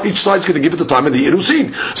commitments that they want each side's going to give at the time of the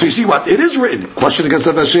irusin. So you see what? It is written. Question against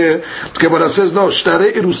Rav Ashi. Gemara says, no,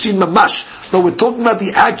 shtare irusin mamash. No, we're talking about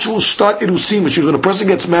the actual shtar irusin, which is when a person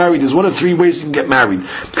gets married. There's one of three ways you can get married.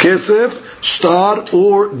 Kesef, shtar,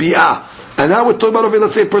 or bi'ah. And now we're talking about over here,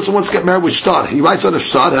 let's say a person wants to get married with shtar. He writes on a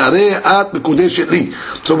shtar, so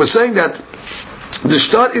we're saying that the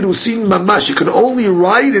shtar irusin mamash, you can only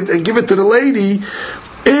write it and give it to the lady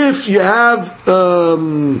if you have,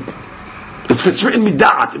 if it's written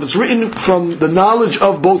mida'at, if it's written from the knowledge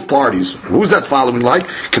of both parties. Who's that following like?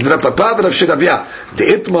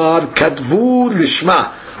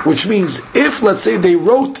 Which means, if, let's say, they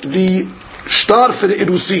wrote the shtar for the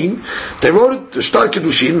irusin, they wrote it the shtar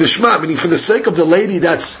kedushin lishma, meaning for the sake of the lady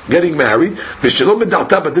that's getting married, v'shalom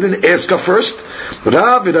medalta, but didn't ask her first.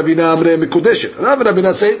 Rav and Ravina amre mikudeshet. Rav and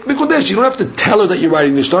Ravina say mikudesh. You don't have to tell her that you're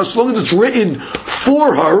writing the shtar, so long as it's written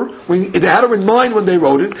for her. When they had her in mind when they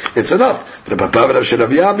wrote it, it's enough. They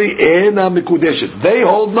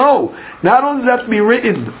hold no. Not only does it have to be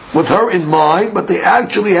written with her in mind, but they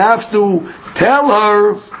actually have to tell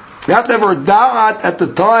her. They have to have her da'at at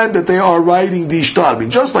the time that they are writing the shtar. I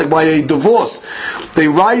mean, just like by a divorce, they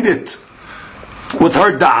write it with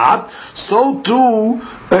her da'at, so too,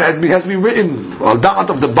 it has to be written,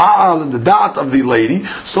 da'at of the Baal and the da'at of the lady,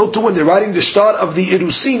 so too when they're writing the shtar of the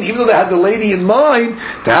irusin, even though they had the lady in mind,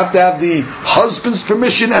 they have to have the husband's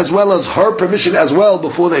permission as well as her permission as well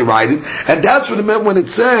before they write it. And that's what it meant when it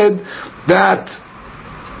said that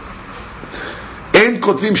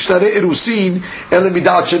kotlim shtare irusin ele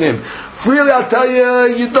midat shenem. Really, I'll tell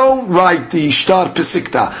you, you don't write the shtar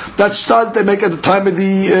pesikta. That shtar that they make at the time of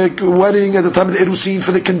the wedding, at the time of the irusin,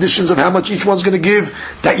 for the conditions of how much each one's going to give,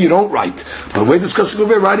 that you don't write. But we're discussing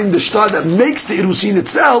over writing the shtar that makes the irusin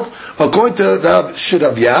itself, according to the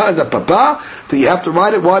Shiravya and the Papa, that you have to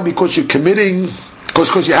write it. Why? Because you're committing.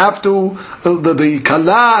 Because you have to, the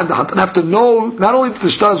kala and the hatan have to know, not only that the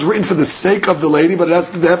shtar is written for the sake of the lady, but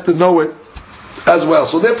they have to know it as well.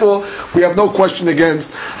 So therefore, we have no question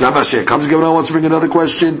against Rav Ashi. Comes Gemara wants to bring another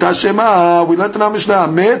question. Tashema, we learned in our Mishnah,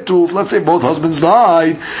 Metuf, let's say both husbands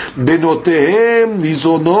died, Benotehem,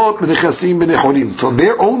 Nizonot, Benechasim, Benechonim. So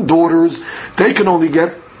their own daughters, they can only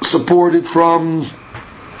get supported from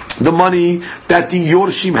the money that the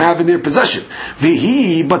Yorshim have in their possession.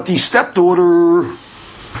 Vihi, but the stepdaughter,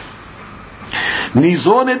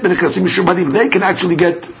 Nizonet, Benechasim, Mishubadim, they can actually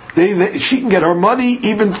get she can get her money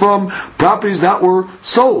even from properties that were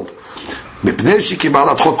sold. Because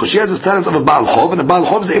she has the status of a Baal Chov, and a Baal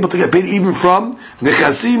Chov is able to get paid even from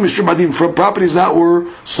Nechasim, from properties that were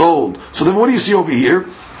sold. So then what do you see over here?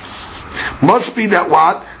 Must be that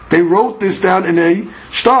what? They wrote this down in a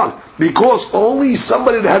shtar. Because only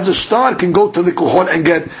somebody that has a shtar can go to the Kuhon and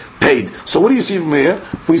get paid. So what do you see from here?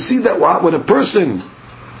 We see that what? When a person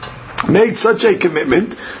made such a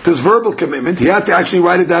commitment, this verbal commitment, he had to actually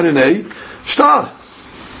write it down in a shtar.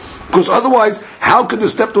 Because otherwise, how could the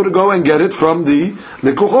stepdaughter go and get it from the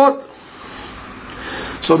lekuchot?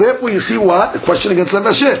 So therefore, you see what? A question against Rav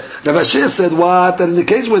Ashi. Rav Ashi said what? That in the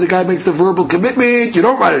case where the guy makes the verbal commitment, you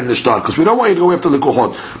don't write it in the shtar, because we don't want you to go after the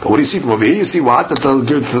lekuchot. But what do you see from over here? You see what? That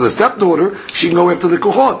for the stepdaughter, she can go after the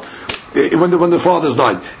lekuchot. When the fathers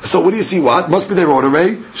died. So what do you see what? Must be they wrote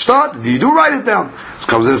a shtar. You do write it down. So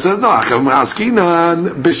comes and says, no,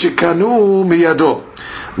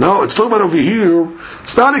 no, it's talking about over here,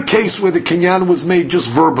 it's not a case where the kinyan was made just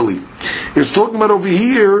verbally. It's talking about over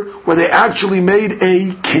here where they actually made a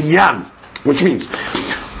kinyan. Which means,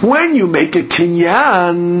 when you make a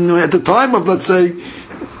kinyan, at the time of, let's say,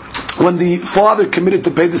 when the father committed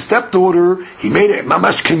to pay the stepdaughter, he made a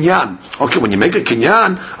mamash kinyan. Okay, when you make a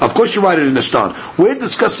kinyan, of course you write it in the shtar. We're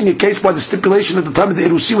discussing a case by the stipulation at the time of the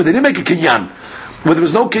irusin where they didn't make a kinyan. where there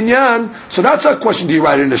was no kinyan, so that's our question: do you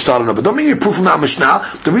write it in a shtar or not? But don't make me proof from our Mishnah.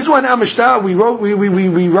 The reason why in our Mishnah we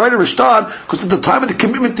write a shtar because at the time of the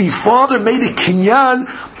commitment, the father made a kinyan.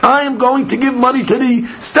 I am going to give money to the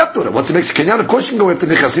stepdaughter. Once it makes a kinyan, of course you can go after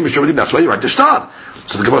nechasim mishrabadim. That's why you write the shtar.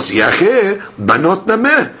 So the Gemara says, "Yacheh banot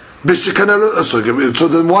nameh." So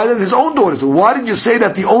then why then his own daughters? Why did you say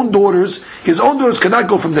that his own daughters cannot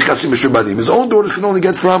go from nechasim mishrabadim? His own daughters can only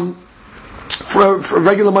get from for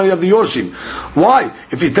regular money of the Yorshim. Why?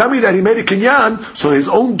 If you tell me that he made a kinyan, so his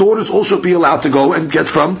own daughters also be allowed to go and get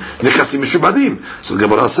from nechasim mishrabadim. So the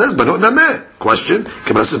Gemara says, "Banot nameh." Question.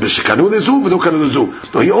 Gemara says, "B'shekanu lezu v'lo kanu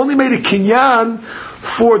lezu." No, he only made a kinyan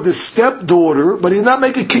for the stepdaughter, but he did not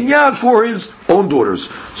make a kinyan for his own daughters.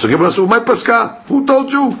 So Gemara says, "My paska, who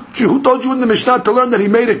told you? Who told you in the Mishnah to learn that he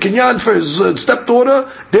made a kinyan for his stepdaughter?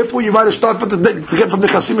 Therefore, you write a shtar to get from the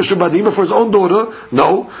nechasim mishrabadim for his own daughter?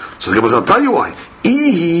 No." So the Gemara says, "I'll tell you why.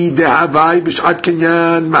 Because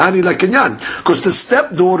the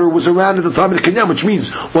stepdaughter was around at the time of the kinyan, which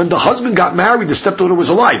means when the husband got married, the stepdaughter was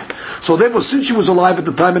alive. So therefore, since she was alive at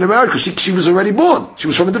the time of the marriage, because she was already born, she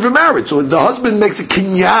was from a different marriage. So the husband makes a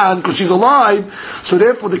kinyan because she's alive. So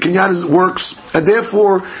therefore, the kinyan works, and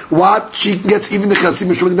therefore, what she gets even the chasim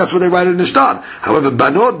mishrabadim. That's why they write it in the shtar. However,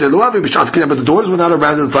 banot de lo avi b'shat kinyan, but the daughters were not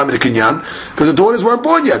around at the time of the kinyan because the daughters weren't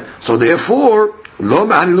born yet. So therefore, lo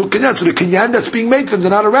ma'ani lu kinyan. So the kinyan that's being made for them,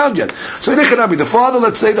 they're not around yet. So the father,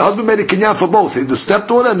 let's say, the husband made a kinyan for both, the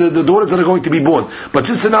stepdaughter and the daughters that are going to be born. But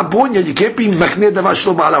since they're not born yet, you can't be makneh davar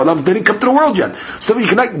shelo ba'ala olam. They didn't come to the world yet. So you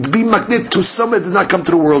cannot be makneh to someone that did not come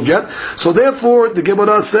to the world yet. So therefore, the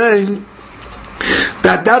Gemara is saying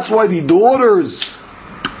that that's why the daughters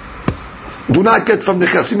do not get from the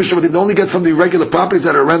nechasim mishrabadim. They only get from the regular properties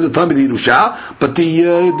that are around the time of the Yerusha. But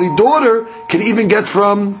the daughter can even get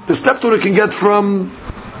from the stepdaughter can get from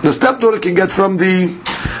the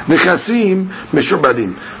nechasim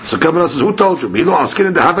mishrabadim. So Kabbalah says, who told you? Maybe I'll tell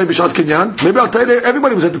you that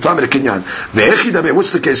everybody was at the time of the kinyan.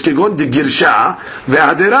 What's the case?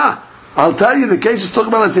 I'll tell you the case is talking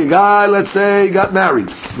about, let's say, guy, got married,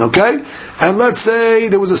 okay? And let's say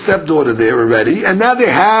there was a stepdaughter there already, and now they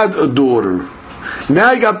had a daughter.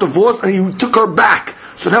 Now he got divorced, and he took her back.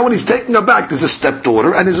 So now when he's taking her back, there's a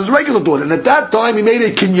stepdaughter, and there's his regular daughter. And at that time, he made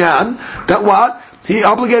a kinyan, that what? He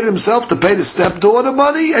obligated himself to pay the stepdaughter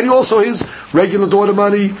money, and also his regular daughter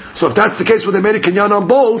money. So if that's the case where they made a kinyan on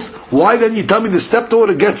both, why then you tell me the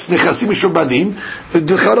stepdaughter gets nechasim mishrabadim?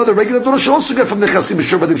 The regular daughter should also get from nechasim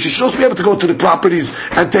mishrabadim. She should also be able to go to the properties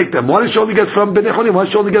and take them. Why does she only get from benechonim? Why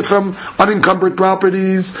does she only get from unencumbered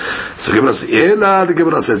properties? So the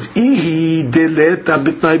Gemara says, Ihi deleta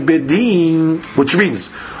bitnai bedin, which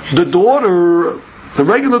means the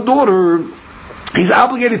regular daughter, he's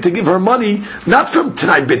obligated to give her money, not from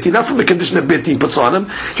Tanai Biti, not from the condition that Biti puts on him.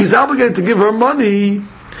 He's obligated to give her money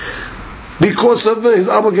because of his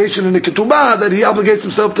obligation in the Ketubah, that he obligates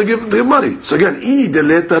himself to give money. So again,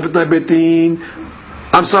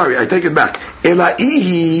 I'm sorry, I take it back.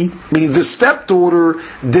 Ela'ihi, meaning the stepdaughter,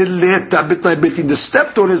 the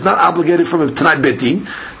stepdaughter is not obligated from a Tanai Betin.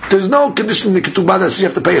 There's no condition in the Ketubah that you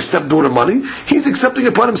have to pay a stepdaughter money. He's accepting it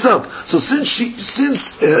upon himself. So since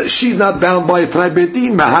she's not bound by a Tanai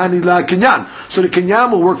Betin, mahani la kinyan. So the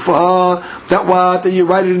kinyan will work for her. That you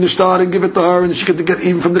write it in the shtar and give it to her, and she can get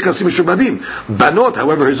even from the kasim mishrabadim. Banot,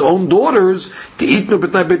 however, his own daughters, to eat no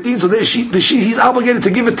Tanai Betin, so he's obligated to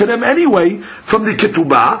give it to them anyway from the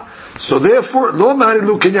Ketubah. So therefore, lo mahani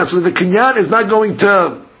lu kinyan. So the kinyan is not going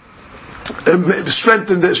to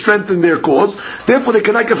strengthen their cause. Therefore, they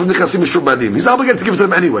cannot get from the Chasim Mishrabadim. He's obligated to give it to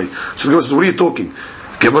them anyway. So the Gemara says, what are you talking?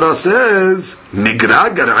 Gemara says, Migra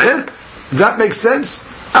gar'eh? That makes sense?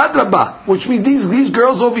 Adraba, which means these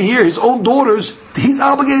girls over here, his own daughters, he's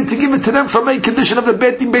obligated to give it to them from a condition of the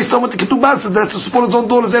betin based on what the Ketubah says. That's to support his own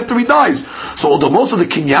daughters after he dies. So although most of the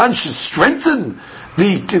kinyan should strengthen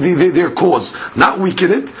their cause, not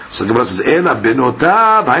weaken it. So the Gemara says, "Ela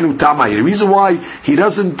benotav hainu tamai." The reason why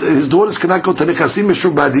his daughters cannot go to nechasim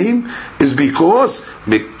mishrabadim is because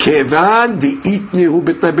mekevan the itnehu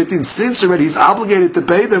betnai betin. Since already he's obligated to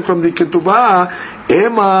pay them from the ketubah,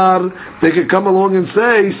 emar, they can come along and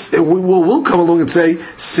say, we'll come along and say,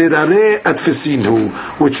 serare at fesinhu,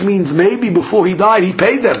 which means maybe before he died he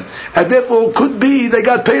paid them, and therefore it could be they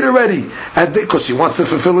got paid already, and because he wants to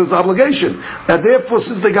fulfill his obligation, and therefore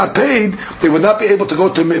since they got paid, they would not be able to go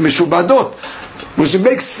to mishubadot. Which it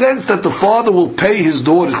makes sense that the father will pay his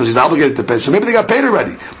daughters because he's obligated to pay. So maybe they got paid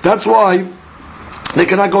already. That's why they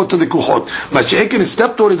cannot go to the kuchot. Mashiach and his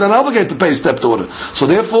stepdaughter is not obligated to pay his stepdaughter. So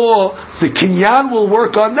therefore, the kinyan will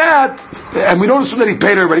work on that, and we don't assume that he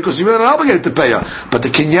paid her already because he's not obligated to pay her. But the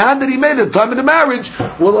kinyan that he made at the time of the marriage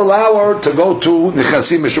will allow her to go to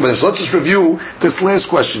nechasim mishubadim. So let's just review this last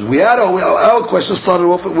question. We had our question started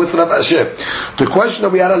off with Rav Asher. The question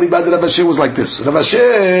that we had at Libad Rav Asher was like this. Rav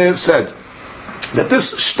Asher said that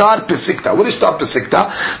this shtar pesikta, what is shtar pesikta?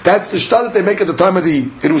 That's the shtar that they make at the time of the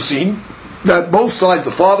irusin, that both sides,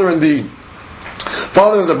 the father of the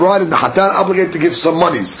bride and the hatan, obligated to give some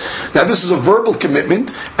monies. Now this is a verbal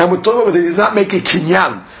commitment, and we're talking about they did not make a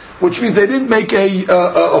kinyan, which means they didn't make a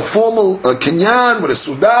formal kinyan with a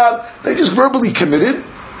sudar. They just verbally committed,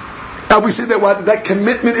 and we say that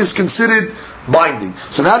commitment is considered binding.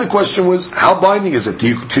 So now the question was, how binding is it?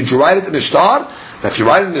 Could you write it in a shtar? Now if you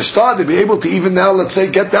write it in a shtar, they'd be able to even now, let's say,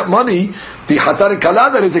 get that money, the hatan and kala,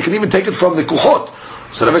 that is, they can even take it from the kuchot.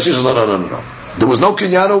 So Rav Asher says, no. There was no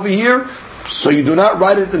kinyan over here, so you do not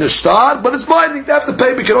write it in a shtar, but it's binding. They have to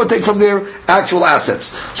pay, but you can only take from their actual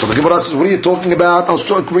assets. So the Gemara says, what are you talking about? I was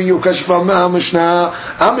trying to bring you a question from Mishnah.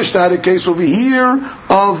 Mishnah had a case over here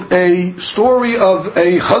of a story of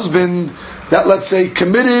a husband that, let's say,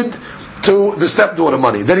 committed to the stepdaughter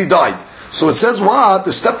money. Then he died. So it says what?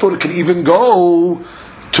 The stepdaughter can even go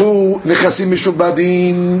to nechasim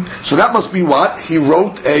mishubadin. So that must be what? He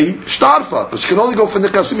wrote a shtarfa. But you can only go for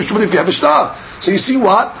nechasim mishubadin if you have a shtar. So you see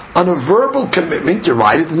what? On a verbal commitment, you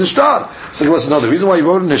write it in the shtar. So the Gemara says, no, the reason why he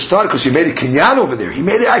wrote it in the shtar because he made a kinyan over there. He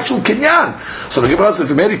made an actual kinyan. So the Gemara says, if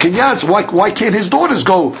he made a kinyan, so why can't his daughters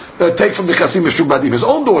go take from the nechasim mishubadin, his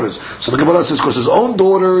own daughters? So the Gemara says, because his own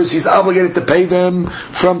daughters, he's obligated to pay them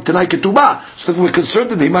from Tanai Ketubah. So we're concerned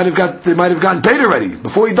that they might have gotten paid already.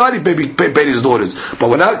 Before he died, he paid his daughters. But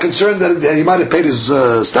we're not concerned that he might have paid his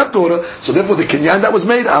stepdaughter. So therefore, the kinyan that was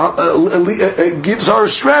made gives her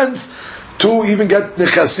strength to even get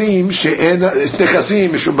nechasim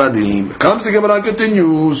mishubadim. Comes the Gemara and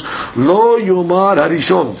continues, lo yomar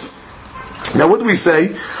harishon. Now what do we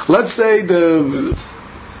say? Let's say the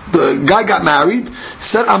guy got married,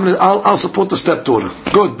 said, I'll support the stepdaughter.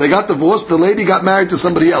 Good. They got divorced, the lady got married to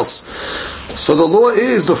somebody else. So the law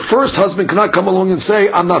is the first husband cannot come along and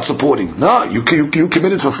say, I'm not supporting. No, you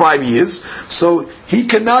committed for 5 years. So he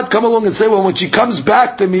cannot come along and say, well, when she comes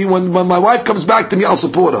back to me, when my wife comes back to me, I'll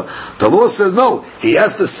support her. The law says no. He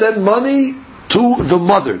has to send money to the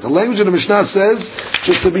mother. The language of the Mishnah says,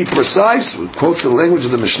 just to be precise, we quote the language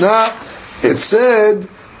of the Mishnah, it said,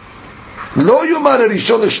 Lo yomar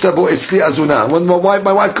harishon eshtabo etzli azuna. When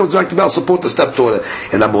my wife comes back to me, I'll support the stepdaughter.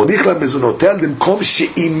 And amodich la mezunotel limkom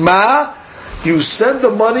she'ima. You send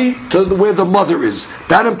the money to where the mother is.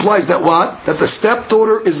 That implies that what? That the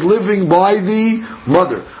stepdaughter is living by the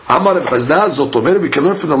mother. Amar of Hazdaz Zotomer, we can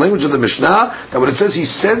learn from the language of the Mishnah that when it says he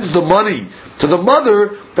sends the money to the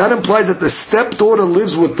mother, that implies that the stepdaughter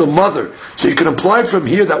lives with the mother. So you can imply from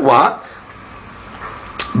here that what?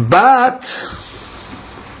 But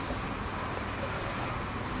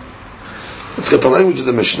let's get the language of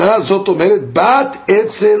the Mishnah. Zotomer, bat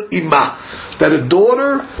etzel ima. That a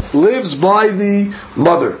daughter lives by the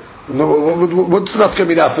mother. What's the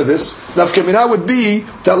nafkamina for this? Nafkamina would be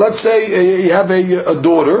that, let's say you have a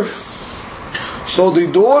daughter, so the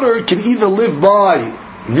daughter can either live by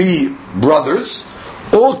the brothers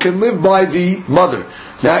or can live by the mother.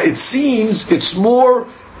 Now it seems it's more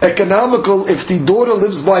economical if the daughter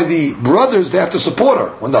lives by the brothers. They have to support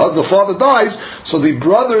her when the father dies, so the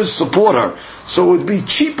brothers support her. So it would be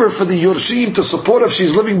cheaper for the Yorshim to support her if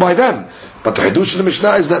she's living by them. But the Hidush of the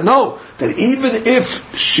Mishnah is that no, that even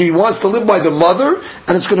if she wants to live by the mother,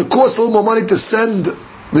 and it's going to cost a little more money to send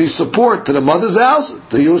the support to the mother's house,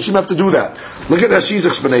 the Yoshim have to do that. Look at Rashi's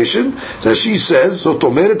explanation. Rashi says, it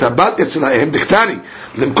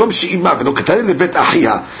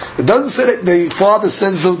doesn't say that the father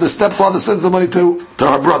sends the stepfather sends the money to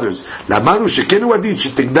her brothers. We learn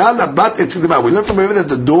from here that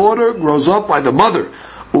the daughter grows up by the mother.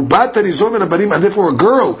 And therefore a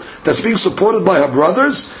girl that's being supported by her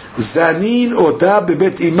brothers, zanin ota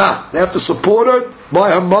bebet ima. They have to support her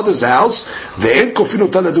by her mother's house. They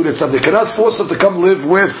cannot force her to come live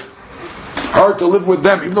with her, to live with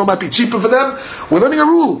them, even though it might be cheaper for them. We're learning a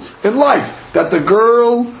rule in life that the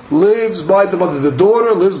girl lives by the mother, the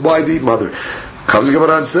daughter lives by the mother. Comes the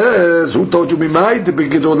Gemara and says, who told you mimai de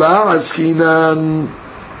begedola askinan?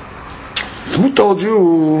 Who told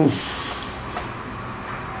you?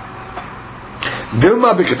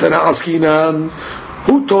 Dilma beketana askinan.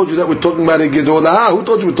 Who told you that we're talking about a gedola? Who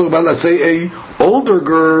told you we're talking about, let's say, a older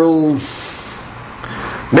girl?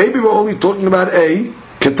 Maybe we're only talking about a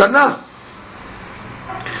ketana.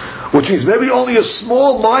 Which means maybe only a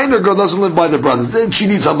small minor girl doesn't live by the brothers. Then she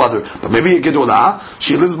needs her mother. But maybe a gedolah,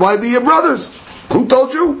 she lives by the brothers. Who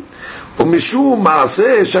told you? Maybe based on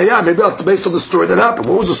the story that happened.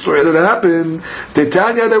 What was the story that happened?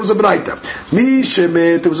 Titania, there was a braita.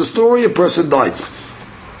 There was a story, a person died.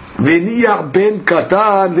 Ben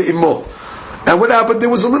katan le'imo. And what happened? There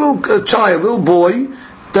was a little child, little boy,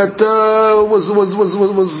 that was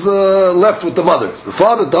left with the mother. The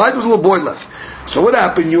father died, there was a little boy left. So what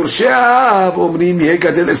happened? So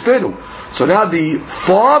now the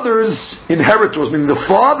father's inheritors, meaning the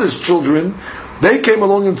father's children, they came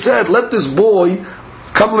along and said, let this boy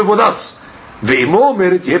come live with us. But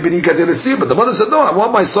the mother said, no, I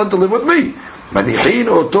want my son to live with me. So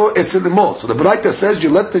the Braita says, you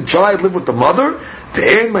let the child live with the mother,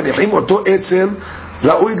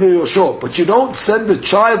 but you don't send the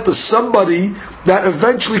child to somebody that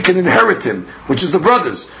eventually can inherit him, which is the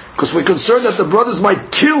brothers. Because we're concerned that the brothers might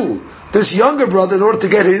kill this younger brother in order to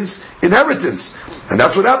get his inheritance. And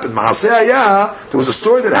that's what happened. There was a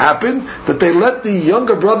story that happened that they let the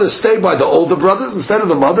younger brother stay by the older brothers instead of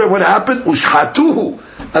the mother. What happened? Ushhatuhu.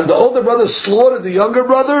 And the older brother slaughtered the younger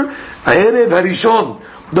brother.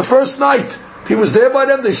 The first night. He was there by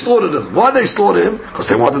them, they slaughtered him. Why they slaughtered him? Because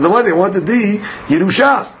they wanted the money, they wanted the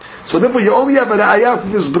Yerusha. So therefore you only have an ayah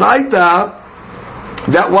from this Braita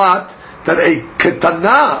that what? That a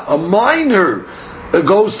ketana, a minor,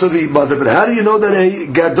 goes to the mother. But how do you know that a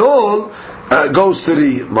gadol goes to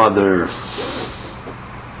the mother?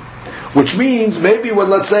 Which means maybe when,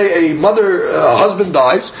 let's say, a husband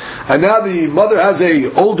dies, and now the mother has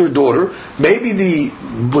a older daughter, maybe the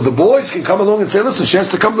boys can come along and say, listen, she has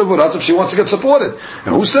to come live with us if she wants to get supported.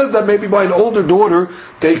 And who says that maybe by an older daughter,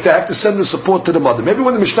 they have to send the support to the mother? Maybe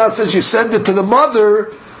when the Mishnah says you send it to the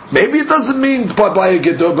mother, maybe it doesn't mean by a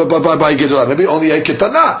gedolah, maybe only a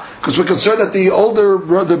ketana, because we're concerned that the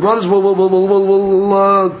brothers will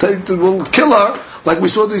kill her, like we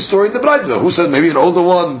saw the story in the Braita. Who said maybe an older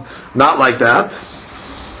one, not like that?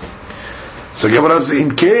 So Gemara says,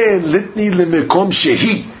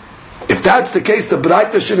 if that's the case, the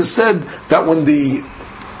Braita should have said that when the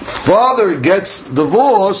father gets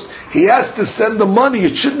divorced, he has to send the money.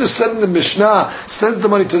 It shouldn't have said in the Mishnah, sends the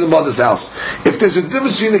money to the mother's house. If there's a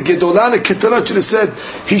difference between a gedolah and a ketana, it should have said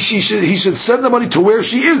he should send the money to where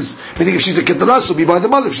she is. Meaning if she's a ketana, she'll be by the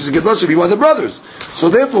mother. If she's a gedolah, she'll be by the brothers. So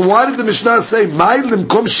therefore, why did the Mishnah say Mai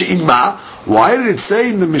limkom she'ima? Why did it say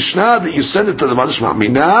in the Mishnah that you send it to the mother?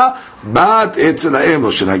 But it's an aim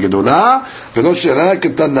gedolah,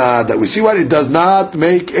 that we see why it does not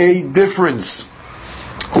make a difference.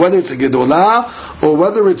 Whether it's a gedolah or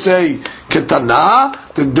whether it's a ketana,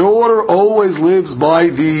 the daughter always lives by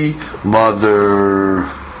the mother.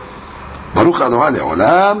 Baruch Adonai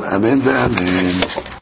Le'olam. Amen ve'amen.